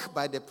walk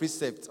by the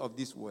precepts of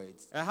these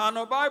words.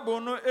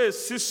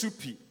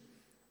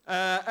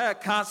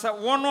 Cancer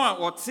one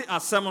or see a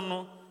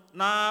seminal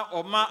na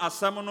oma a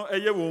seminal a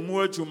year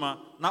more juma,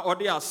 na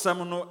odi a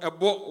seminal a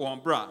boat one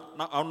bra,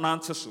 na our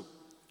nantesu.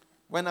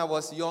 When I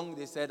was young,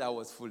 they said I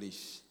was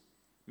foolish.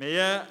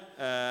 May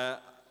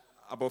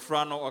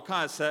abofrano or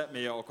cancer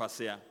may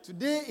okasia.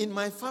 Today in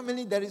my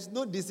family, there is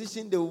no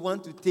decision they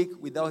want to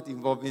take without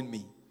involving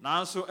me.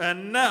 Nanso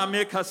and na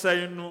make us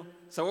say no,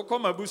 so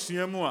come a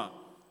busiamua,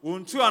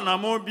 unto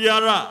anamo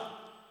biara.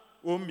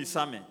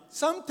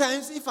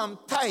 Sometimes if I'm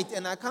tight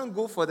and I can't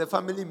go for the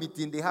family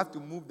meeting, they have to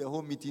move the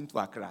whole meeting to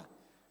Accra.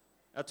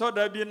 I told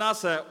there be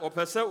nasa or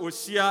pesa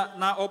osia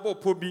na obo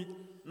pobi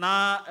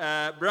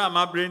na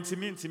brahma brain to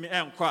me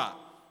enkwa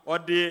or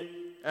the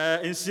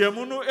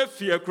insiamuno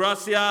efi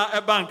akrasia e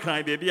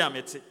bankran baby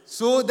amete.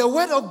 So the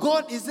word of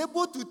God is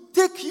able to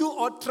take you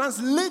or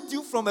translate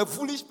you from a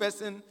foolish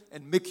person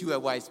and make you a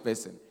wise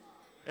person.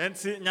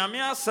 Enti nyame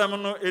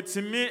asem no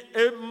etimi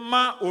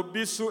ema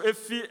obiso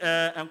efi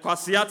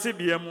enkwasiate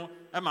biemu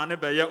ema ne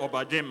beye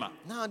obadwema.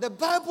 Now the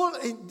Bible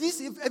in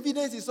this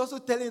evidence is also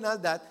telling us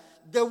that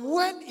the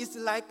word is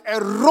like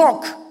a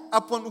rock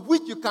upon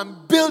which you can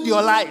build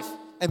your life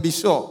and be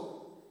sure.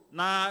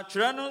 Na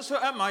tire no so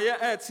ema ye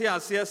eti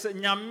ase se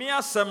nyame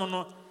asem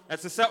no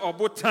etese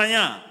obotan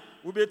a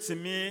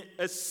ubetimi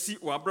asi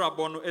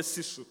wabrabo no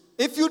asi so.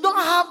 If you don't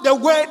have the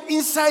word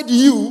inside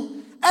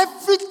you,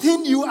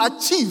 everything you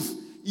achieve,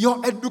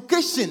 your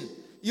education,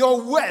 your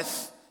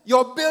wealth,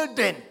 your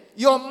building,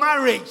 your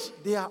marriage,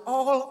 they are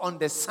all on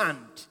the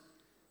sand.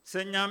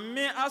 Se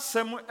nyame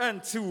asem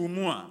enti wo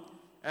mu a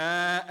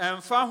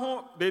emfa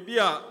ho baby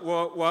a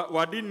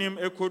wadi nim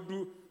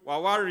ekodu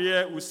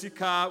waware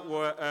usika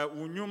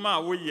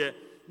wunyuma wo ye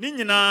ni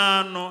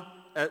nyina no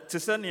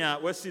tesania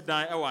wasi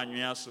dan e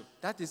wanwea so.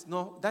 That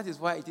is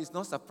why it is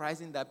not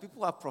surprising that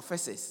people are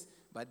professors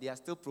but they are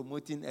still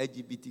promoting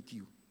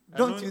LGBTQ.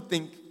 Don't you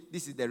think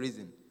this is the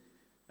reason?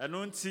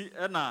 Enunti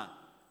ena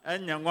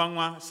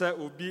enyanwanwa se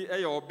obi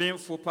eye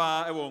obenfo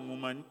pa e wo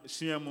nwuma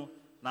suamu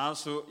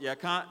nanso ye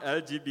kan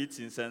LGBT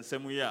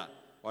nsensemu ya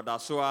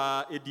odaso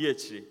a edi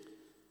akire.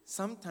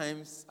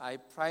 Sometimes I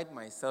pride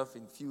myself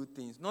in few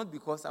things, not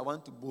because I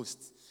want to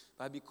boast,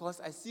 but because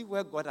I see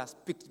where God has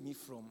picked me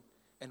from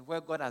and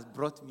where God has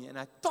brought me, and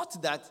I thought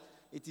that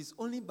it is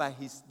only by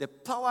the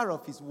power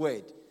of his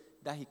word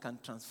that he can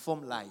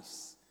transform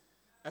lives.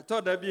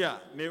 Eto da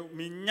bia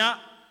me nya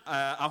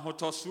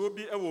ahotoso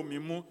bi ewo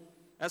mimu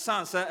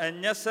esan se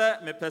enye se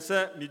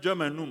mepese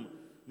midwamanum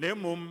na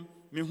emom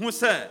mihu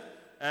se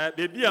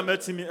bebi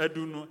amatimi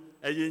adu no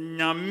eye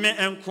nyame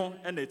enko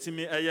na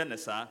etimi eye ne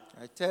sa.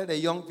 I tell the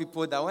young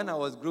people that when I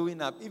was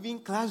growing up, even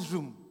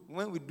classroom,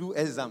 when we do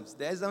exams,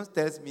 the exams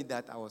tells me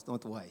that I was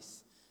not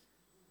wise.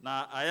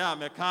 Na aya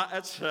meka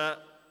ekre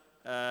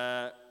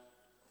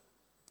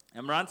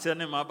emrante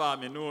ne maba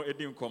me no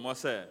edi nkomo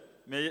se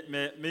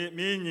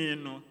me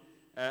nyin no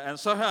and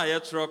so here I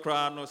yet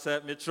no say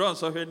me tron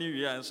so here ni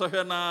wi and so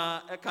here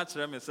na e ka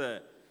kire me say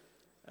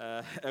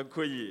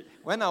enkoyi.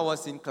 When I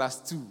was in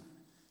class 2,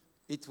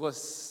 it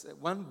was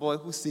one boy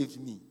who saved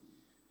me.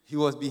 He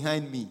was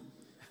behind me.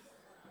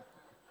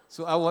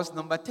 So I was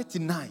number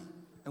 39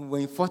 and we're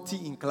in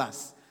 40 in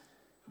class.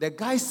 The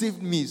guy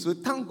saved me, so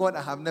thank God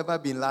I have never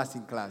been last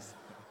in class.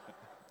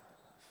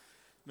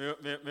 Me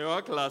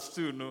class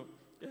 2 no.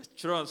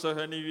 Tron so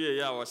here ni wi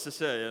ya was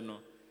share no.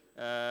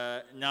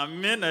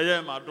 Nyame na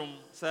ye madum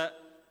se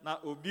na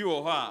obi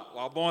wo ho a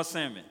wabon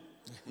sen me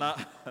Now,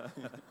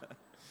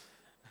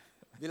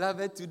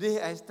 Beloved,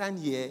 today I stand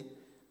here.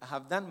 I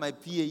have done my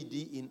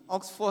PhD in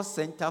Oxford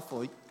Center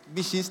for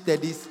Mission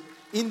Studies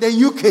in the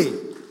UK.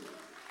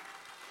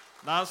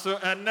 now so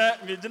and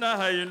me jina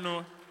ha yi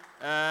no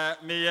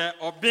me ye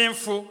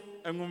obenfo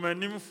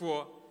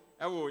engumanimfo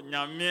ewo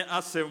nyame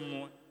asem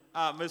mu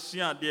a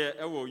mesua de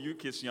ewo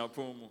UK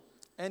suapon mu.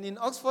 And in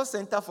Oxford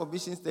Center for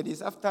Mission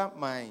Studies, after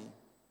my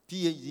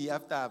PhD,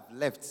 after I've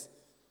left,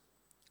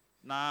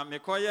 Na me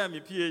koye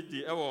me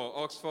PhD ewo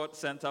Oxford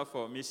Center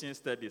for Mission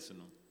Studies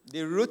no.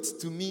 they wrote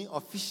to me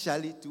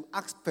officially to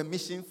ask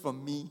permission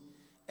from me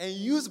and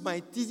use my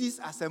thesis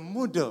as a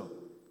model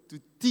to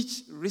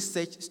teach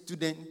research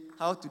students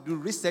how to do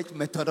research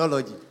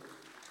methodology.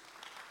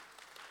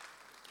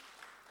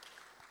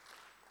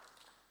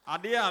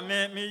 Ade a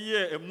me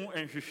ye emu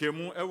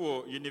enhwehwemu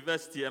ewo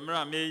university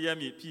emra me ye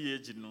me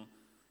PhD no.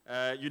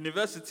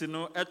 University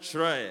no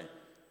etre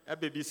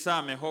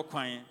ebebisa me ho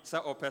kwan se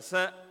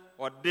opese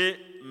ode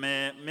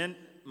me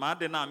ma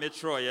de na me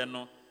troye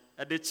no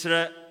e de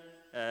kire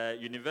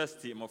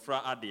university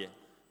mofra ade.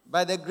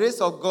 By the grace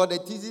of God, the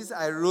thesis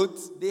I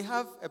wrote, they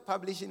have a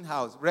publishing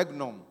house,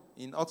 Regnum,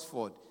 in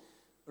Oxford.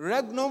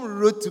 Regnum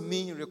wrote to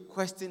me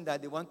requesting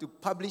that they want to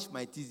publish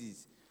my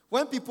thesis.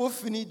 When people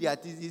finish their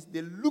thesis,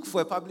 they look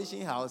for a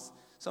publishing house.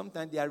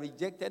 Sometimes they are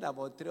rejected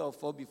about 3 or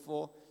 4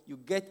 before you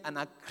get an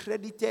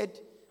accredited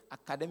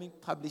academic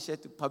publisher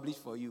to publish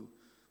for you.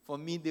 For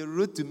me, they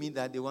wrote to me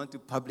that they want to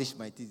publish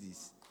my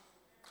thesis.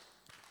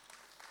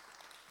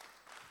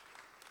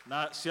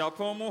 Na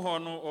siapon mu ho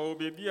no o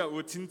bebi a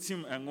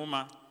otintim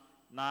enwoma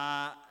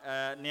na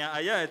ne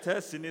aya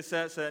etasi ni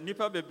se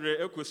nipa bebre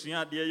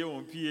ekosua ade ye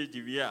won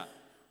PhD wi a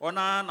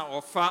ona na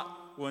ofa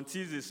won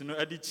thesis no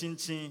adi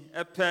chinchin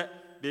epe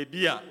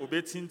bebi a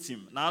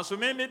obetintim na so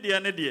me de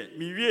ne de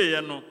mi wie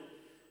ye no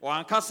o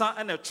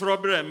ankasa na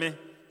torobre me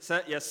se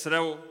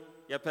yesrew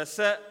ye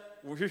pese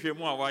wo hwehwe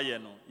mu a wa ye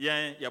no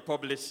yen ye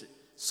publish.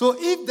 So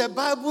if the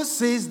Bible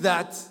says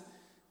that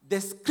the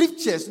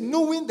scriptures,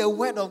 knowing the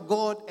word of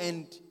God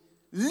and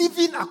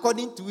living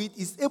according to it,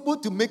 is able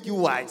to make you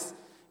wise,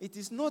 it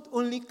is not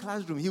only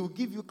classroom. He will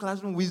give you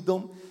classroom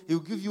wisdom. He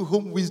will give you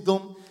home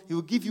wisdom. He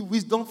will give you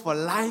wisdom for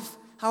life,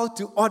 how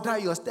to order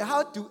your step,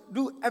 how to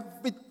do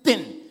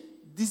everything.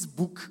 This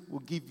book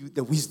will give you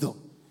the wisdom.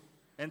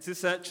 And to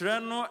say,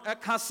 Treno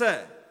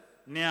ekase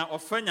nea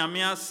ofa nyame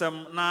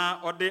asem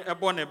na ode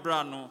ebo ne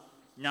bra no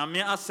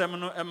nyame asem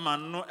no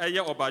eman no eye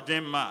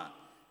obadwen ma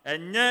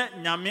enye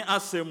nyame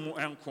asem mu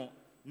enko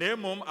na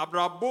emom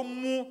abrabom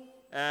mu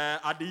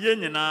adeye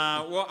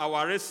nyina wo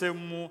awaresem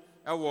mu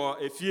ewo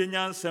efie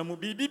nyansam mu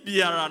bibi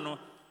biara no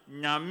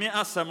nyame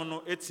asem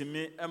no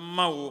etimi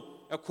emma wo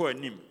ekọ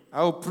anim.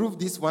 I will prove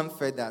this one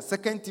further.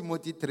 2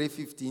 Timothy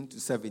 3:15 to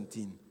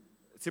 17.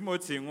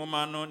 Timothy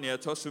ngoma no ne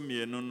etoso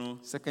mienu no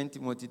 2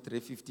 Timothy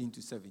 3:15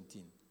 to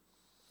 17.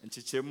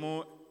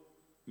 Nchichemu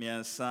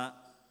miensa.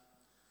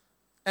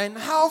 And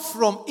how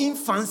from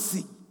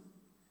infancy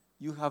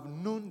you have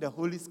known the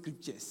Holy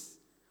Scriptures,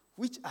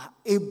 which are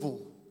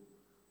able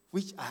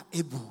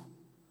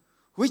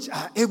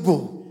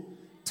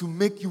to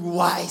make you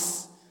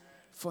wise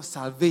for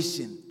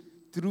salvation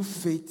through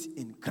faith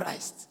in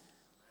Christ.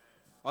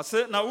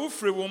 Ose na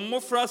ufre wo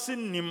mmofra se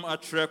nim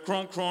atwere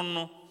kronkron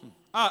no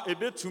a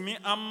ebetumi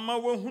amma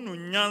wahunu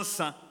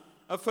nyansa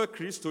afa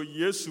Kristo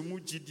Yesu mu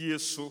gidie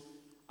so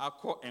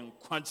akọ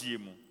enkwagye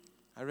mu.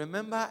 I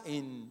remember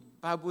in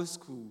Bible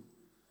school,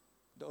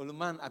 the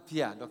Oluman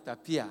Apia, Dr.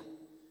 Apia,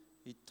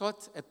 he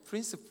taught a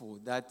principle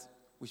that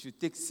we should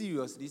take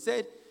seriously. He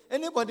said,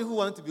 anybody who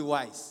wants to be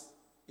wise,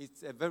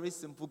 it's a very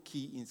simple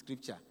key in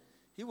Scripture.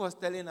 He was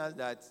telling us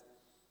that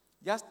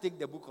just take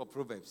the book of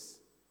Proverbs.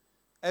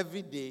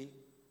 Every day,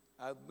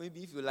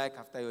 maybe if you like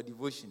after your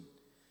devotion,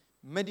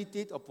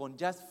 meditate upon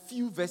just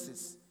few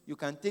verses. You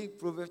can take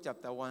Proverbs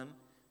chapter 1,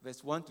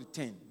 verse 1 to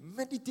 10.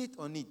 Meditate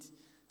on it.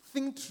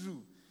 Think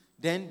through.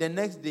 Then the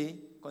next day,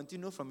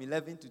 continue from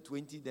 11 to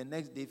 20. The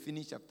next day,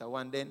 finish chapter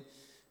 1. Then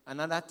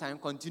another time,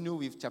 continue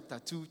with chapter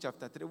 2,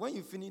 chapter 3. When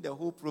you finish the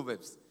whole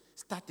Proverbs,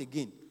 start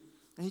again.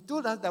 And he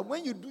told us that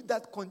when you do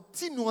that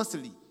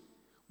continuously,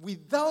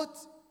 without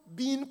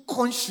being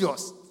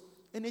conscious,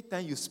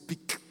 anytime you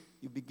speak,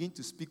 you begin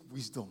to speak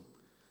wisdom.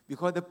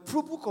 Because the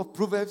book of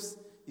Proverbs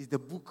is the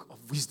book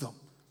of wisdom.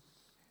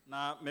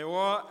 Na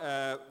mewo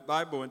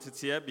Bible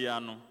ntitie bia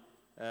no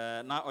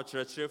na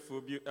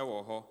okyerɛkyerɛfo bi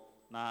ɛwɔ hɔ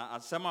na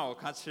asɛm a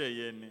ɔka kyerɛ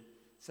yɛn ni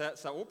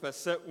sɛ wopɛ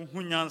sɛ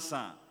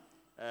uhunyansa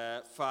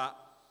fa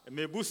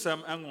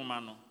mebusam nwoma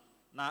no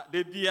na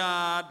de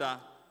bia da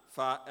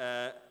fa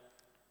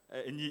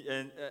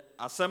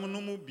asɛm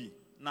no mu bi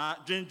na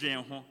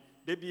dwendwen ho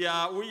de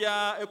bia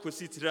woya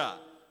ekositire a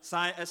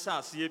san ɛhyɛ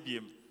ase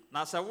ebiem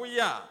na sɛ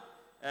woya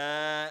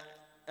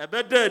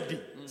ɛbɛda di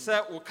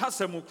sɛ wo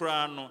kasɛm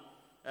kura no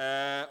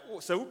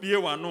sɛ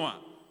wobie wano a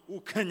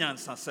wo ka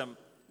nyansasɛm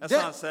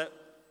ɛsan sɛ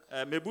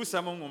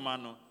mebusam nwoma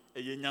no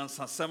ɛyɛ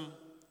nyansasɛm.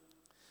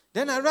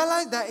 Then I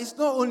realized that it's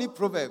not only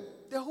proverb.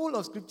 The whole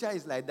of Scripture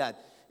is like that.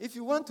 If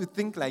you want to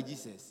think like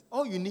Jesus,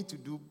 all you need to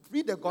do,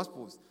 read the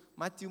Gospels,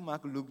 Matthew,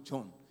 Mark, Luke,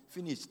 John.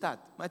 Finish. Start.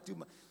 Matthew.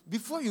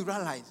 Before you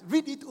realize,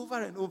 read it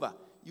over and over.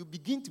 You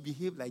begin to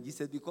behave like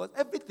Jesus because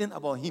everything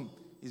about him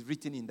is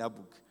written in that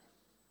book.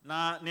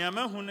 Na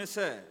niama hu ne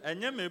se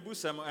enye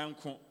mebusam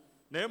enko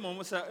na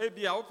emom se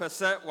ebia wo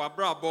pese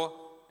wabrabo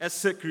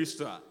ese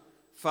Kristo a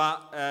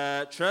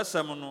fa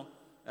tresem no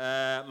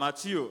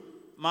Matthew,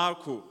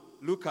 Marko,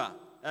 Luka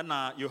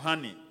na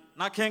Yohane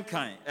na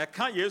kenkan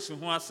eka Yesu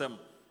hu asem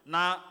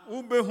na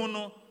ubehu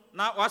no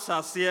na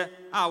wasase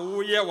a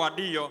wo ye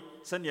wadeyo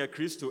se ne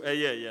Kristo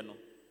eyeye no.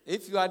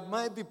 If you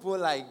admire people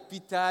like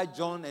Peter,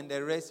 John, and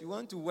the rest, you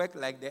want to work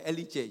like the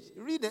early church,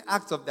 read the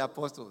Acts of the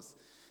Apostles.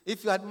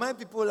 If you admire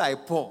people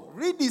like Paul,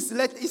 read this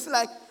letter. It's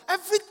like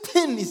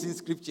everything is in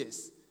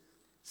scriptures.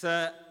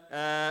 Se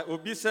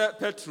obi se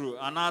Petro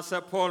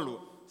anase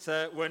Paulo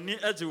se wani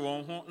agi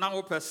won ho na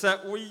wo pese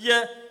wo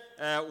ye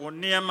wo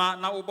niema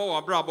na wo ba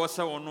wabrabo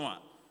se wo no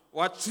a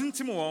wa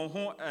tuntim won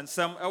ho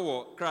ensem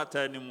ewo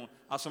krata ni mu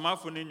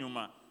asomafo ni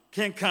nyuma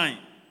kenkan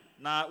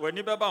na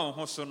wani beba won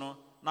ho so no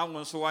na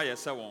won so wa ye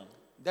se won.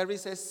 There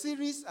is a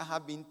series I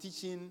have been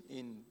teaching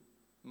in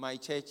my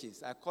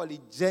churches. I call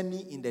it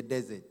Journey in the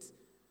Desert.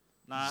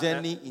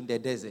 Journey in the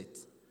Desert.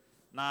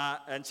 Na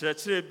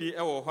enkyerɛkyerɛ bi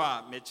ɛwɔ hɔ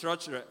a me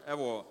kyerɛkyerɛ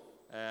ɛwɔ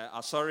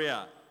asɔre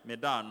a me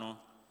da no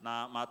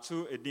na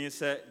matu edin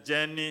sɛ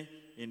Journey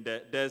in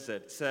the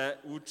Desert sɛ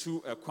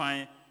utu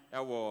ɛkwan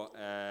ɛwɔ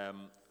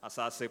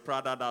asase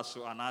pradada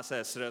so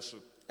anase ɛsrɛ so.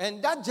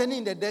 And that journey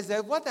in the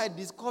desert, what I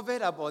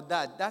discovered about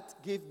that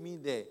gave me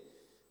the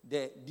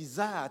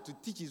desire to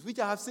teach it, which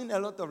I have seen a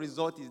lot of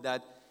results, is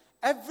that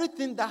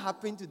everything that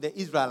happened to the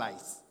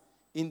Israelites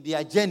in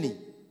their journey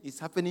is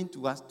happening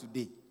to us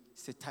today.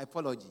 It's a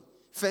typology.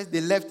 First,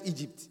 they left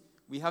Egypt.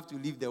 We have to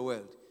leave the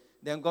world.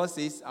 Then God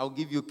says, I'll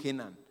give you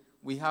Canaan.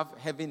 We have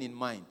heaven in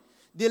mind.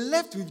 They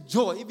left with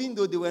joy, even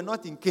though they were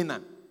not in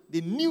Canaan.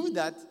 They knew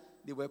that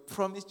they were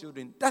promised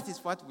children. That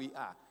is what we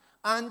are.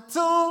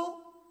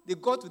 Until they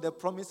go to the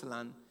promised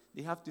land,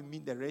 they have to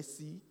meet the Red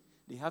Sea.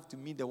 They have to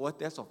meet the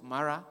waters of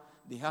Mara.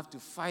 They have to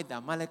fight the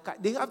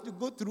Amalekite. They have to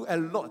go through a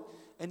lot.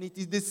 And it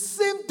is the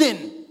same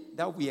thing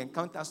that we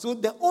encounter. So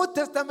the Old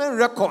Testament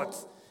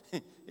records,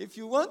 if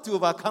you want to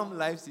overcome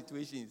life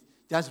situations,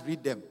 just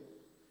read them.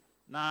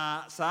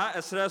 Na sa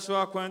esre so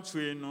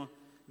akwantu no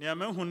ne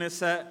mahu ne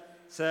se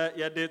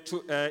yede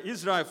to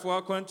Israel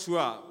fo akwantu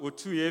a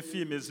otu ye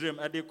fi Misraim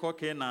ade kɔ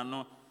Canaan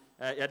no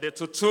yede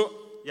toto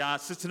ya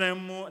setena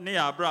mu ne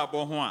ya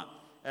abrabɔ ho a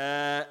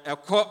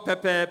ɛkɔ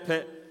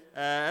pɛpɛɛpɛ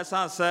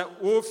ɛsan se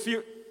wo fi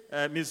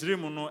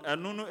Misraim no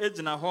ɛno no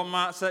egina hɔ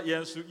ma se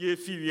yensu ye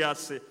fi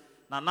wiase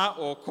na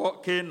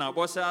ɔkɔ Canaan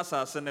bɔ se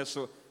asase ne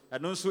so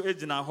ɛno nso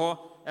egina hɔ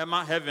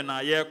ɛma heaven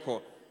a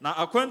yɛkɔ na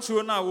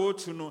akwantu na wo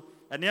tu no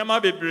enema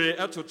bebre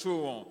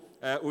etoto won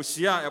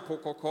osia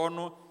epokokɔ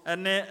no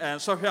ene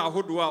nsɔhwe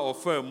ahodo a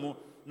ɔfa mu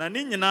na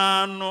ne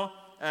nyina no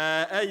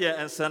ɛyɛ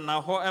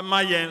ensana hɔ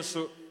ɛma yɛn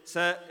so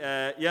sɛ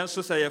yɛn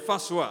so sɛ yɛfa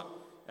so a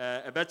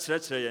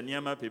ɛbɛkyerɛkyerɛ yɛn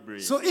nneɛma bebre.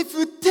 So if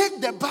you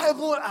take the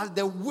Bible as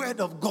the word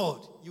of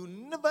God, you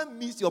never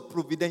miss your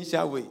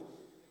providential way.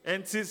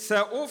 Enti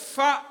sɛ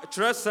ofa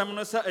kyerɛsɛm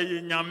no sɛ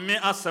ɛyɛ nyame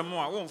asɛm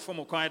a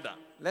wonfom kwan da.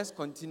 Let's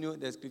continue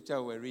the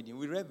scripture we're reading.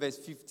 We read verse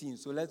 15,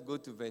 so let's go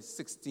to verse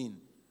 16.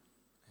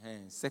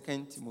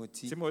 2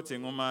 Timothy chapter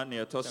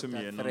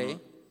 3.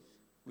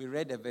 We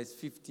read the verse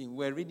 15.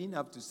 We're reading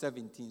up to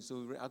 17.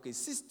 So,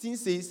 16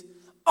 says,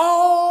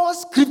 all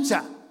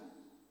scripture.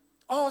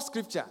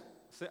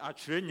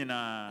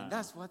 And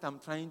that's what I'm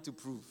trying to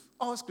prove.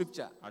 All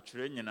scripture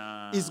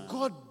is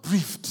God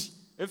breathed.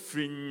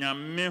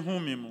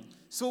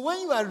 So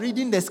when you are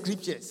reading the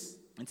scriptures,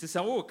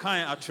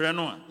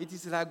 it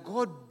is like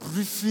God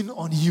breathing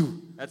on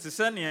you.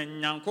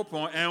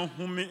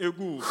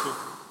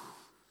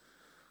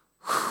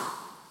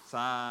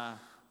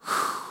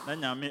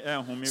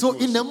 So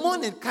in the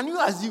morning, can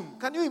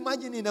you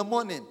imagine in the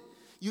morning,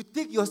 you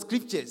take your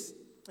scriptures,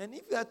 and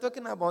if you are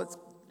talking about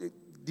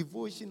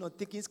devotion or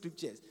taking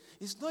scriptures,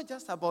 it's not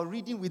just about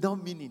reading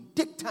without meaning.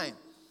 Take time.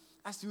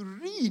 As you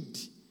read,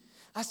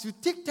 as you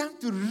take time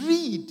to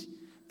read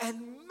and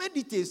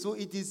meditate, so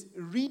it is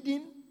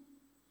reading,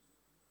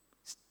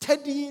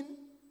 studying,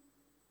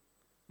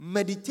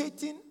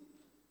 meditating,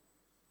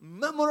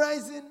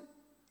 memorizing,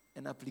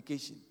 and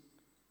application.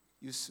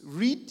 You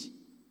read,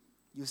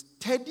 you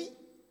study,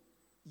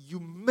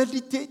 you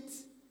meditate,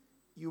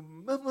 you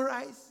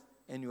memorize,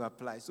 and you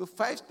apply. So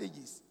 5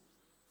 stages.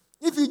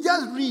 If you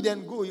just read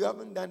and go, you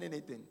haven't done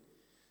anything.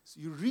 So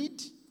you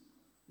read,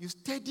 you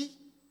study,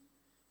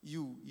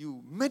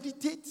 you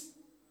meditate,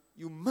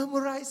 you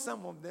memorize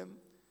some of them,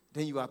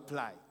 then you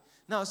apply.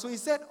 Now, so he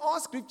said all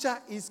scripture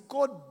is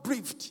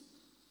God-breathed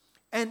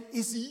and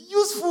is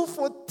useful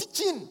for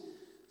teaching.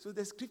 So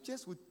the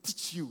scriptures will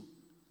teach you.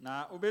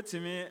 Na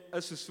obetimi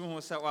asusu ho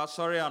se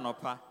wasori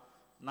anopa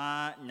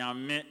na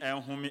nyame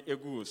enhumi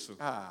egu so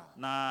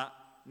na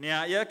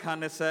nea ye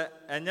kan se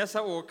enye se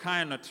wo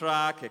kan no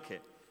tra keke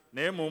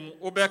na emom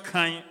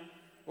obekan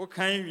wo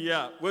kan wi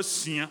a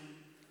wasua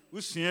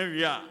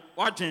wi a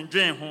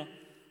wadwendwen ho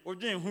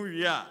odwen ho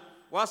wi a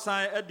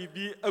wasan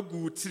adibi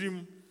agu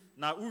tirim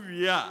na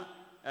uwi a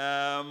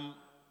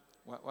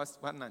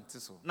What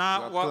nantiso?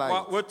 na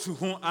watu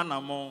ho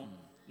anamon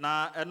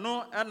na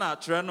eno na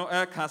atwere no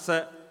eka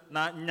se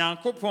na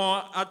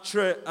Nyankopon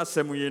atwere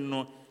asamuye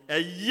no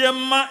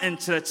eyema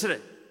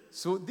enkyerɛkyerɛ.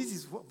 So this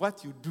is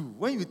what you do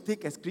when you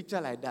take a scripture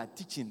like that,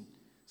 teaching.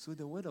 So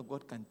the word of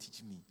God can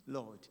teach me,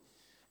 Lord.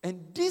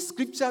 And this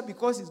scripture,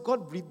 because it's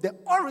God breathed, the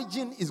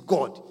origin is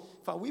God.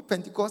 For we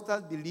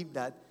Pentecostals believe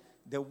that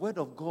the word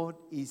of God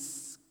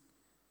is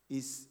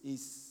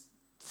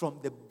from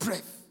the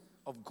breath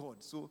of God.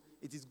 So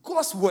it is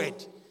God's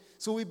word.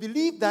 So we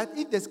believe that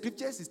if the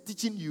scriptures is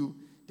teaching you,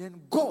 then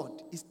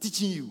God is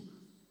teaching you.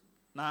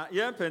 Na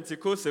ye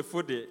Pentecostal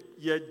de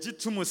ye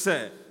gitumu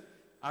se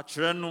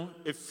atwere no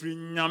efiri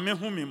nyame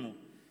home mu.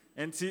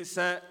 Enti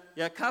se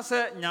ye ka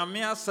se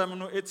nyame asem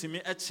no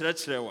etimi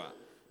ekyerɛkyerɛ wa.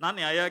 Na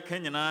ne aye ka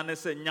nyina ne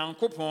se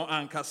Nyankopon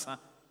ankasa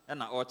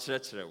na o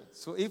kyerɛkyerɛ wo.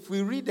 So if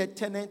we read the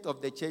tenet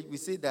of the church, we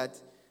say that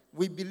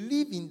we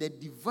believe in the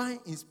divine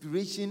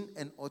inspiration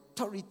and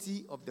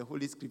authority of the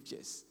Holy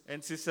Scriptures.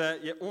 Enti se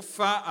ye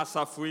ofa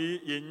asafo yi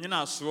ye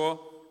nyina so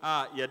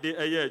a ye de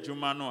eye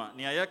adwuma no a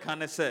ne aye ka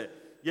ne se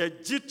ye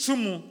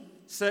gitumu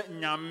se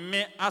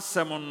nyame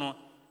asem no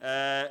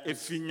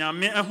efiri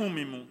nyame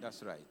ahome mu.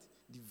 That's right.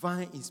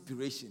 Divine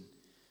inspiration.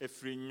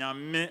 Efiri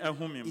nyame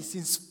ahome mu. It's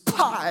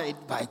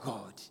inspired by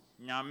God.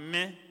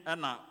 Nyame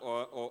na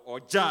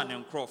oja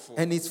ne nkrofo.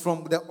 And it's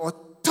from the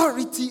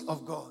authority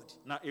of God.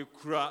 Na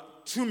ekura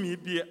tumi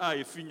bi a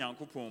efiri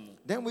Nyankopon mu.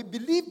 Then we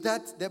believe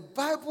that the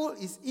Bible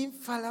is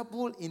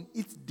infallible in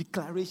its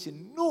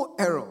declaration, no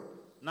error.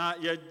 Na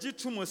ye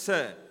gitumu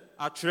se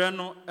atwere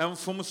no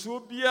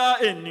emfomso bia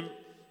enim.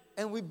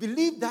 And we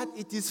believe that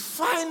it is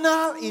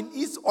final in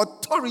its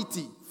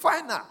authority.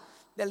 Final.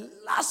 The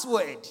last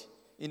word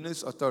in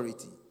its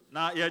authority.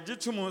 Na ye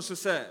gitumu so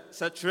se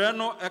twere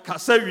no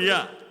ekasa wi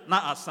a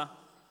na asa.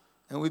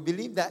 And we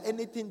believe that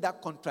anything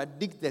that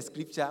contradicts the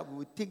scripture, we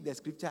will take the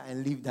scripture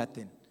and leave that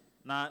thing.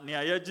 Na ne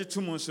ye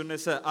gitumu so ne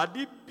se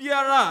ade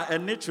biara a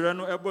ene twere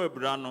no ebo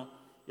abura no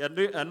ye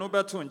de eno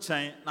beto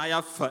nkyɛn na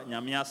ya fa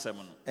nyame asɛm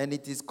no. And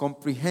it is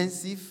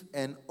comprehensive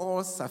and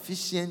all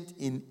sufficient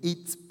in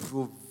its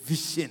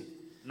provision.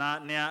 Na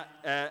ne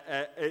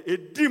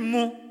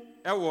edimu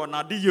ewo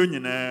na de yo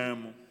nyinaa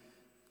mu.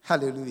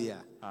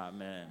 Hallelujah.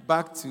 Amen.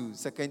 Back to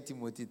 2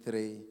 Timothy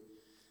 3.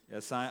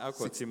 Yes, I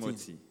quote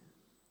Timothy.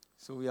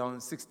 So we are on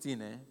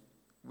 16, eh?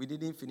 We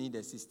didn't finish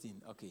the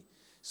 16. Okay.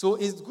 So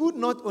it's good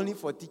not only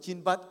for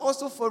teaching, but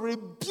also for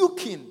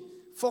rebuking,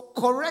 for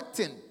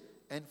correcting,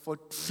 and for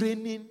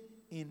training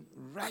in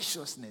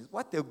righteousness.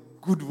 What a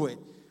good word.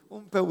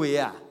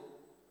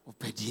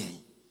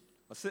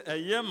 Ose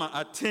eyema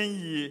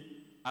atenye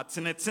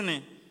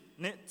atenetene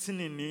ne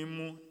tinini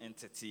mu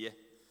entetiye.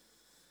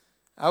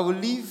 I will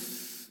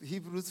leave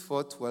Hebrews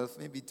 4:12.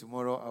 Maybe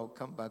tomorrow I'll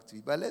come back to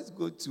it. But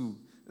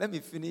let me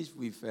finish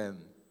with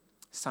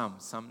Psalm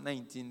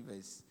 19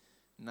 verse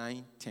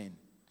 9, 10.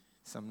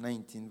 Psalm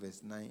 19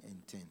 verse 9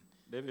 and 10.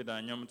 David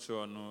anyom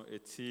to no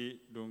eti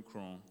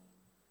dunkron.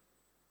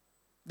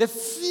 The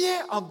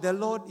fear of the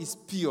Lord is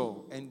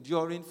pure,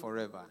 enduring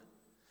forever.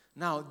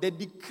 Now, the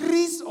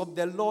decrees of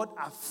the Lord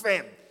are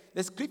firm.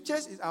 The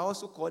scriptures are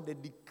also called the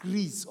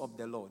decrees of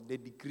the Lord. The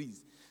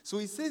decrees. So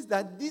it says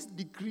that these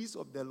decrees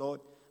of the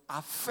Lord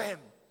are firm,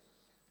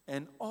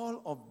 and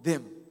all of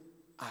them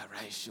are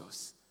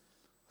righteous.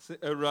 Se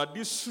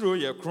eradi suro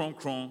ye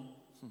kronkron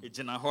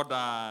ejina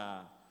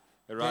hoda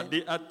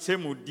eradi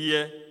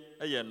atemudie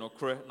eye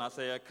nokre na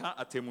se ye ka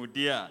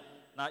atemudie a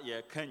na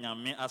ye ka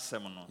nyame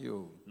asem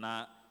no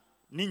na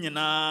ni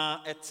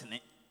nyina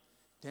etene.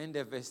 Then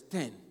the verse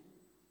 10.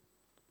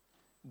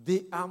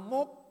 They are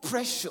more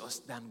precious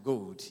than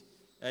gold.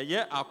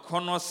 Eye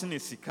akono sene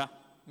sika.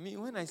 Me,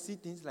 when I see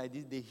things like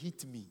this, they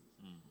hit me.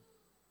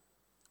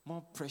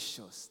 More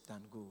precious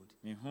than gold.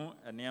 Me hu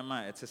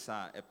enema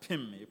etesa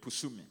epim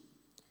epusume.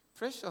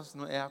 Precious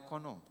no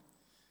akono.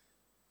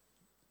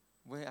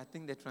 Well, I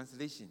think the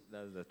translation.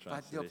 That's the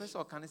translation. But the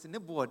official can say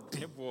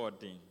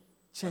neboarding.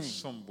 Chain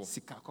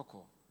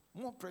sikakoko.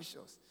 More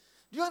precious.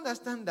 Do you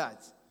understand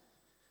that?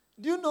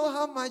 Do you know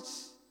how much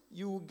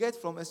you will get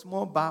from a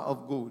small bar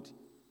of gold?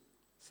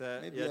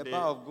 Maybe a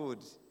bar of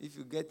gold. If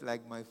you get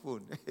like my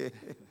phone,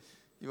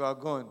 you are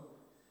gone.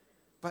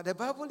 But the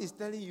Bible is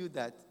telling you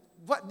that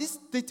what this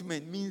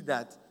statement means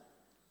that,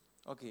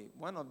 okay,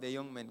 one of the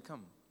young men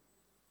come.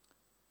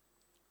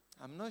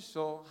 I'm not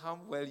sure how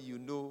well you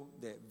know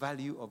the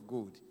value of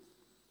gold.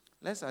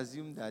 Let's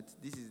assume that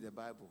this is the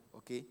Bible,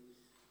 okay?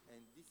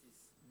 And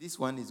this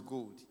one is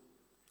gold.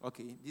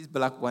 Okay, this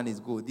black one is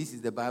gold. This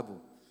is the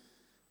Bible.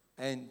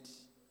 And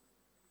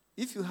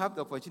if you have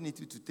the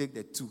opportunity to take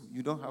the two,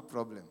 you don't have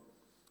problem.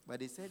 But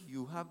they said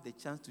you have the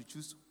chance to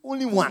choose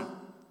only one.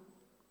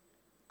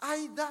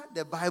 Either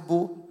the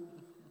Bible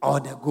or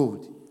the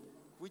gold.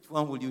 Which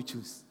one will you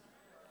choose?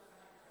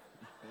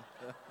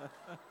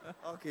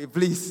 Okay,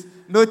 please.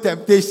 No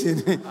temptation.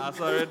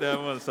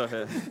 Sorry,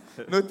 sorry.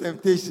 No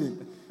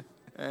temptation.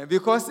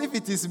 Because if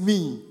it is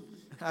me,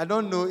 I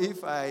don't know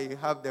if I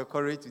have the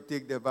courage to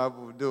take the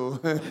Bible, though.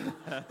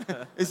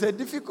 It's a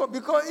difficult,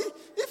 because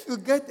if you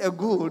get a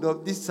gold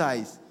of this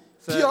size,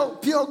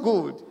 pure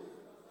gold.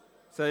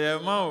 Say,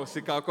 Mao,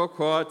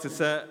 Sikako, to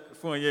say,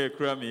 for ye,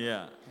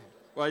 Crammy,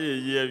 why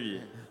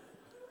ye?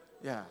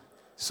 Yeah.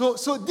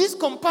 So this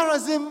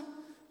comparison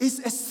is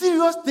a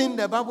serious thing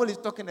the Bible is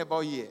talking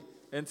about here.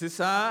 And to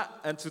say,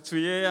 and to 2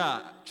 years,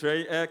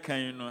 Trey Air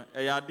can,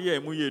 a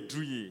idea, muye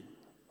druye.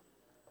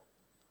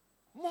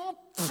 More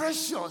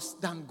precious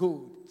than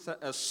gold.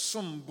 A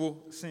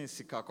sumbo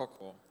since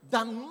Sikako.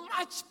 Than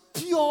much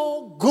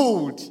pure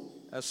gold.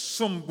 A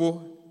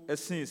sumbo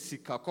since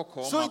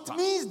Sikako. So it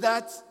means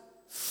that,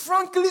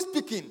 frankly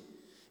speaking,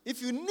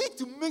 if you need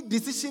to make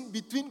decision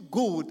between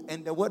gold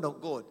and the word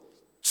of God,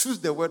 choose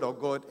the word of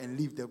God and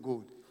leave the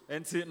gold.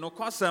 And see, no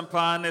question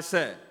pane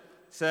say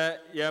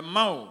ye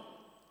mau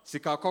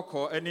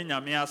Sikako any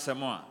nyamia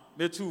samoa.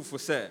 Me too for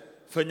say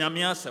for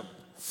nyamia sam.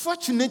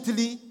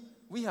 Fortunately,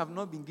 we have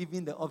not been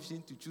given the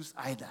option to choose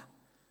either.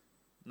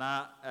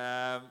 Na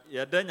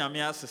ye de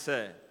nyamia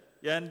say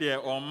yen de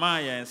on ma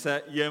yen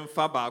say yen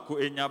fa baako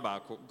enya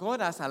baako.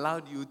 God has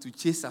allowed you to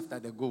chase after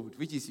the gold,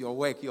 which is your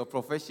work, your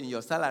profession,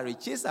 your salary.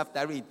 Chase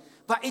after it.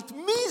 But it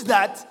means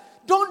that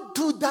don't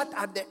do that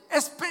at the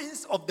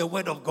expense of the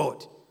word of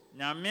God.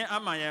 Nyame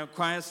ama yen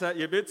kwan say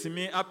ye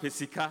betimi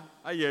apesika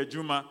aye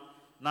adwuma.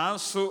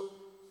 Nanso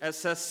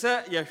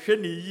esese ye hwe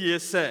ne yie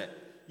say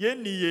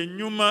yen ni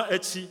yenwuma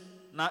achi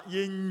na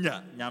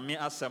yenya nyame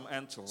asem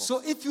ento.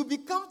 So if you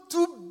become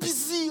too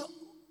busy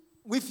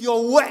with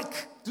your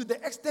work to the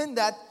extent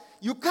that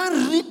you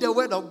can't read the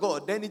word of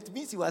God, then it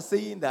means you are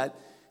saying that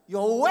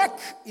your work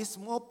is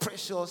more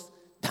precious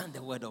than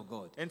the word of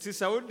God. And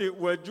since I would do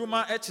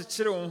wadjuma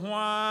echichiri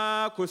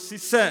unhwa kosi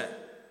se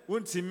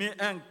wuntimi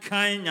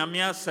enkan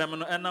nyame asem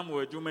no enam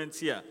wadjuma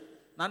ntia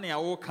na ne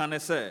awo kan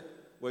se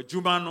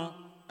wadjuma no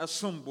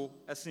esombo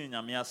esen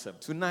nyame asem.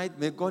 Tonight,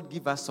 may God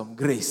give us some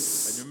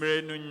grace,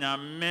 Anumere no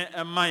nyame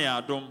ema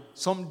ya adom,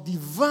 some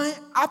divine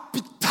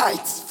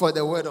appetite for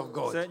the word of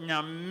God. se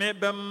nyame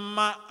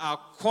bema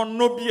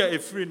akono bia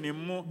efiri ne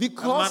mu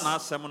ema na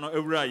asem no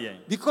ewura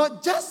yen. Because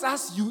just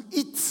as you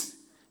eat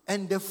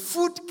and the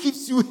food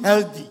keeps you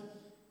healthy,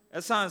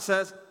 Esan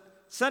says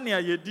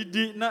sania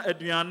yedidi na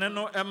aduane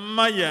no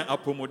ema yen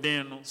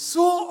apomuden no,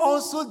 so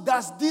also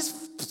does this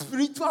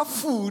spiritual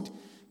food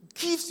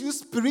gives you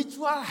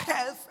spiritual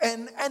health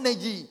and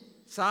energy.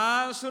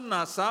 Sa so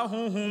na sa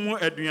honhom mu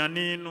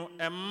aduane no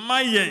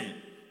ema yen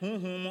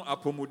honhom mu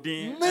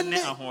apomuden ne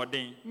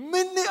ahoden.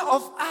 Many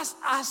of us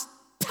are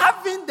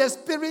starving the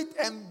spirit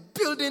and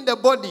building the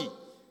body.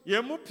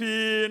 Yemu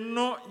pi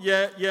no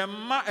ye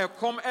ma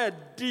ekom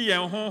edi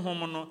yen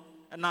honhom no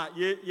na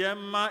ye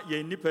ma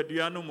ye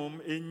nipadua no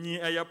mom enyi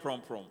eye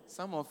promprom.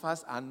 Some of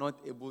us are not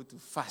able to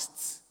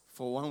fast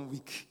for 1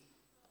 week.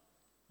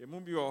 Yemu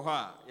bi wo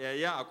ha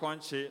ye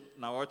akwanche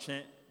na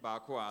woche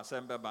baako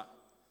asem beba.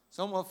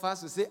 Some of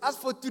us will say, as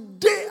for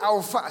today, I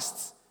will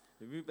fast.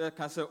 We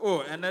can say,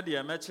 oh, and then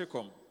the metric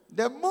come.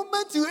 The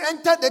moment you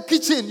enter the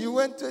kitchen, you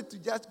wanted to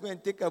just go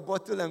and take a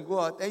bottle and go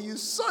out, and you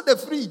saw the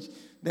fridge,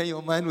 then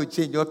your mind will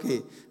change.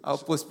 Okay, I'll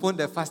postpone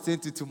the fasting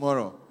to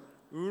tomorrow.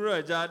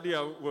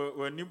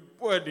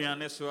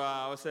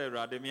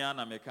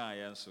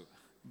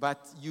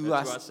 But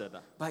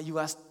you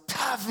are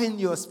starving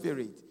your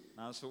spirit.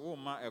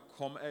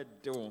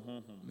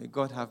 May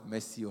God have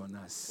mercy on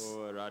us.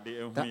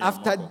 That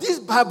after this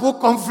Bible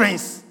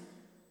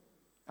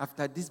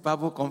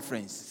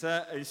conference,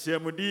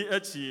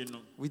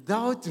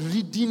 without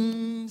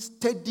reading,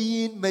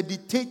 studying,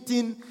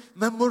 meditating,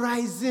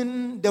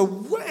 memorizing the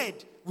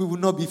word, we will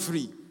not be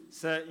free.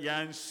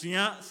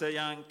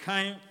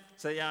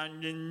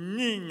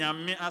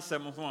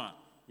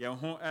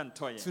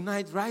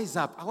 Tonight, rise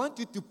up. I want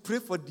you to pray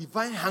for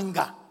divine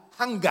hunger.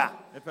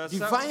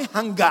 Divine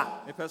hunger.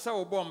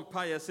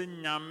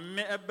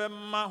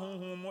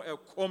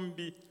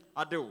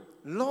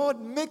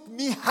 Lord, make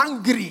me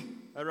hungry.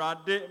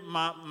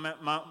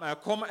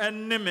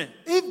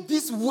 If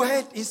this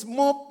word is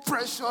more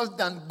precious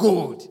than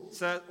gold,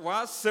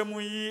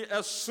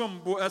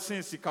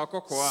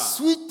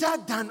 sweeter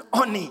than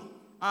honey,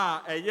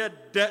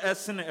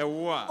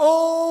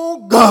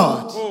 oh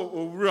God,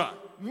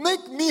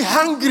 make me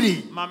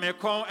hungry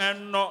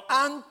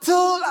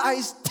until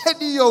I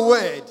study your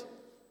word,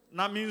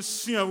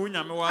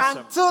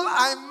 until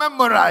I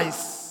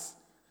memorize.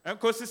 God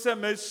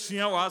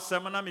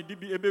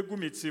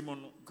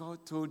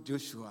told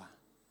Joshua,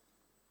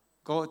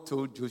 that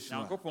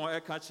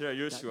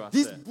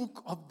this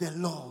book of the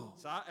law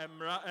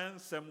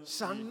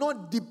shall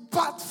not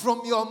depart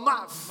from your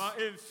mouth.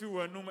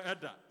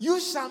 You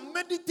shall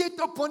meditate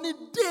upon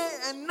it day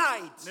and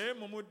night.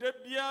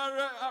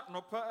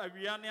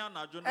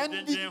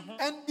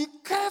 And be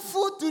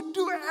careful to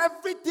do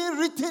everything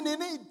written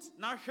in it.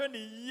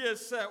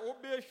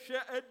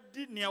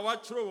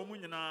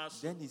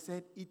 Then he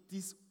said, it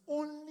is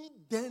only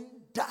then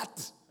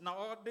that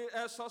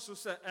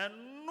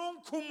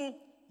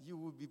you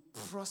will be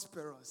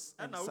prosperous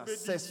and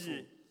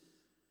successful.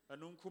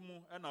 ɛno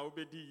nkumu ɛna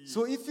wobɛdi yie.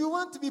 So if you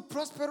want to be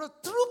prosperous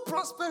through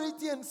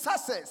prosperity and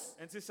success,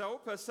 Nti sɛ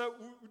wopɛ sɛ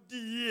wodi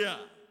yie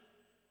a,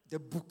 the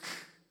book,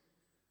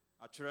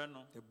 atwerɛ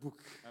no, the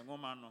book,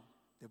 ɛnwoma no,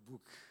 the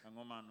book.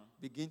 ɛnwoma no.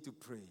 Begin to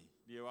pray.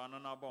 Bie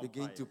w'ano na bɔ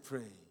Begin mpaeɛ. to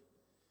pray.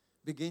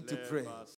 Begin to pray.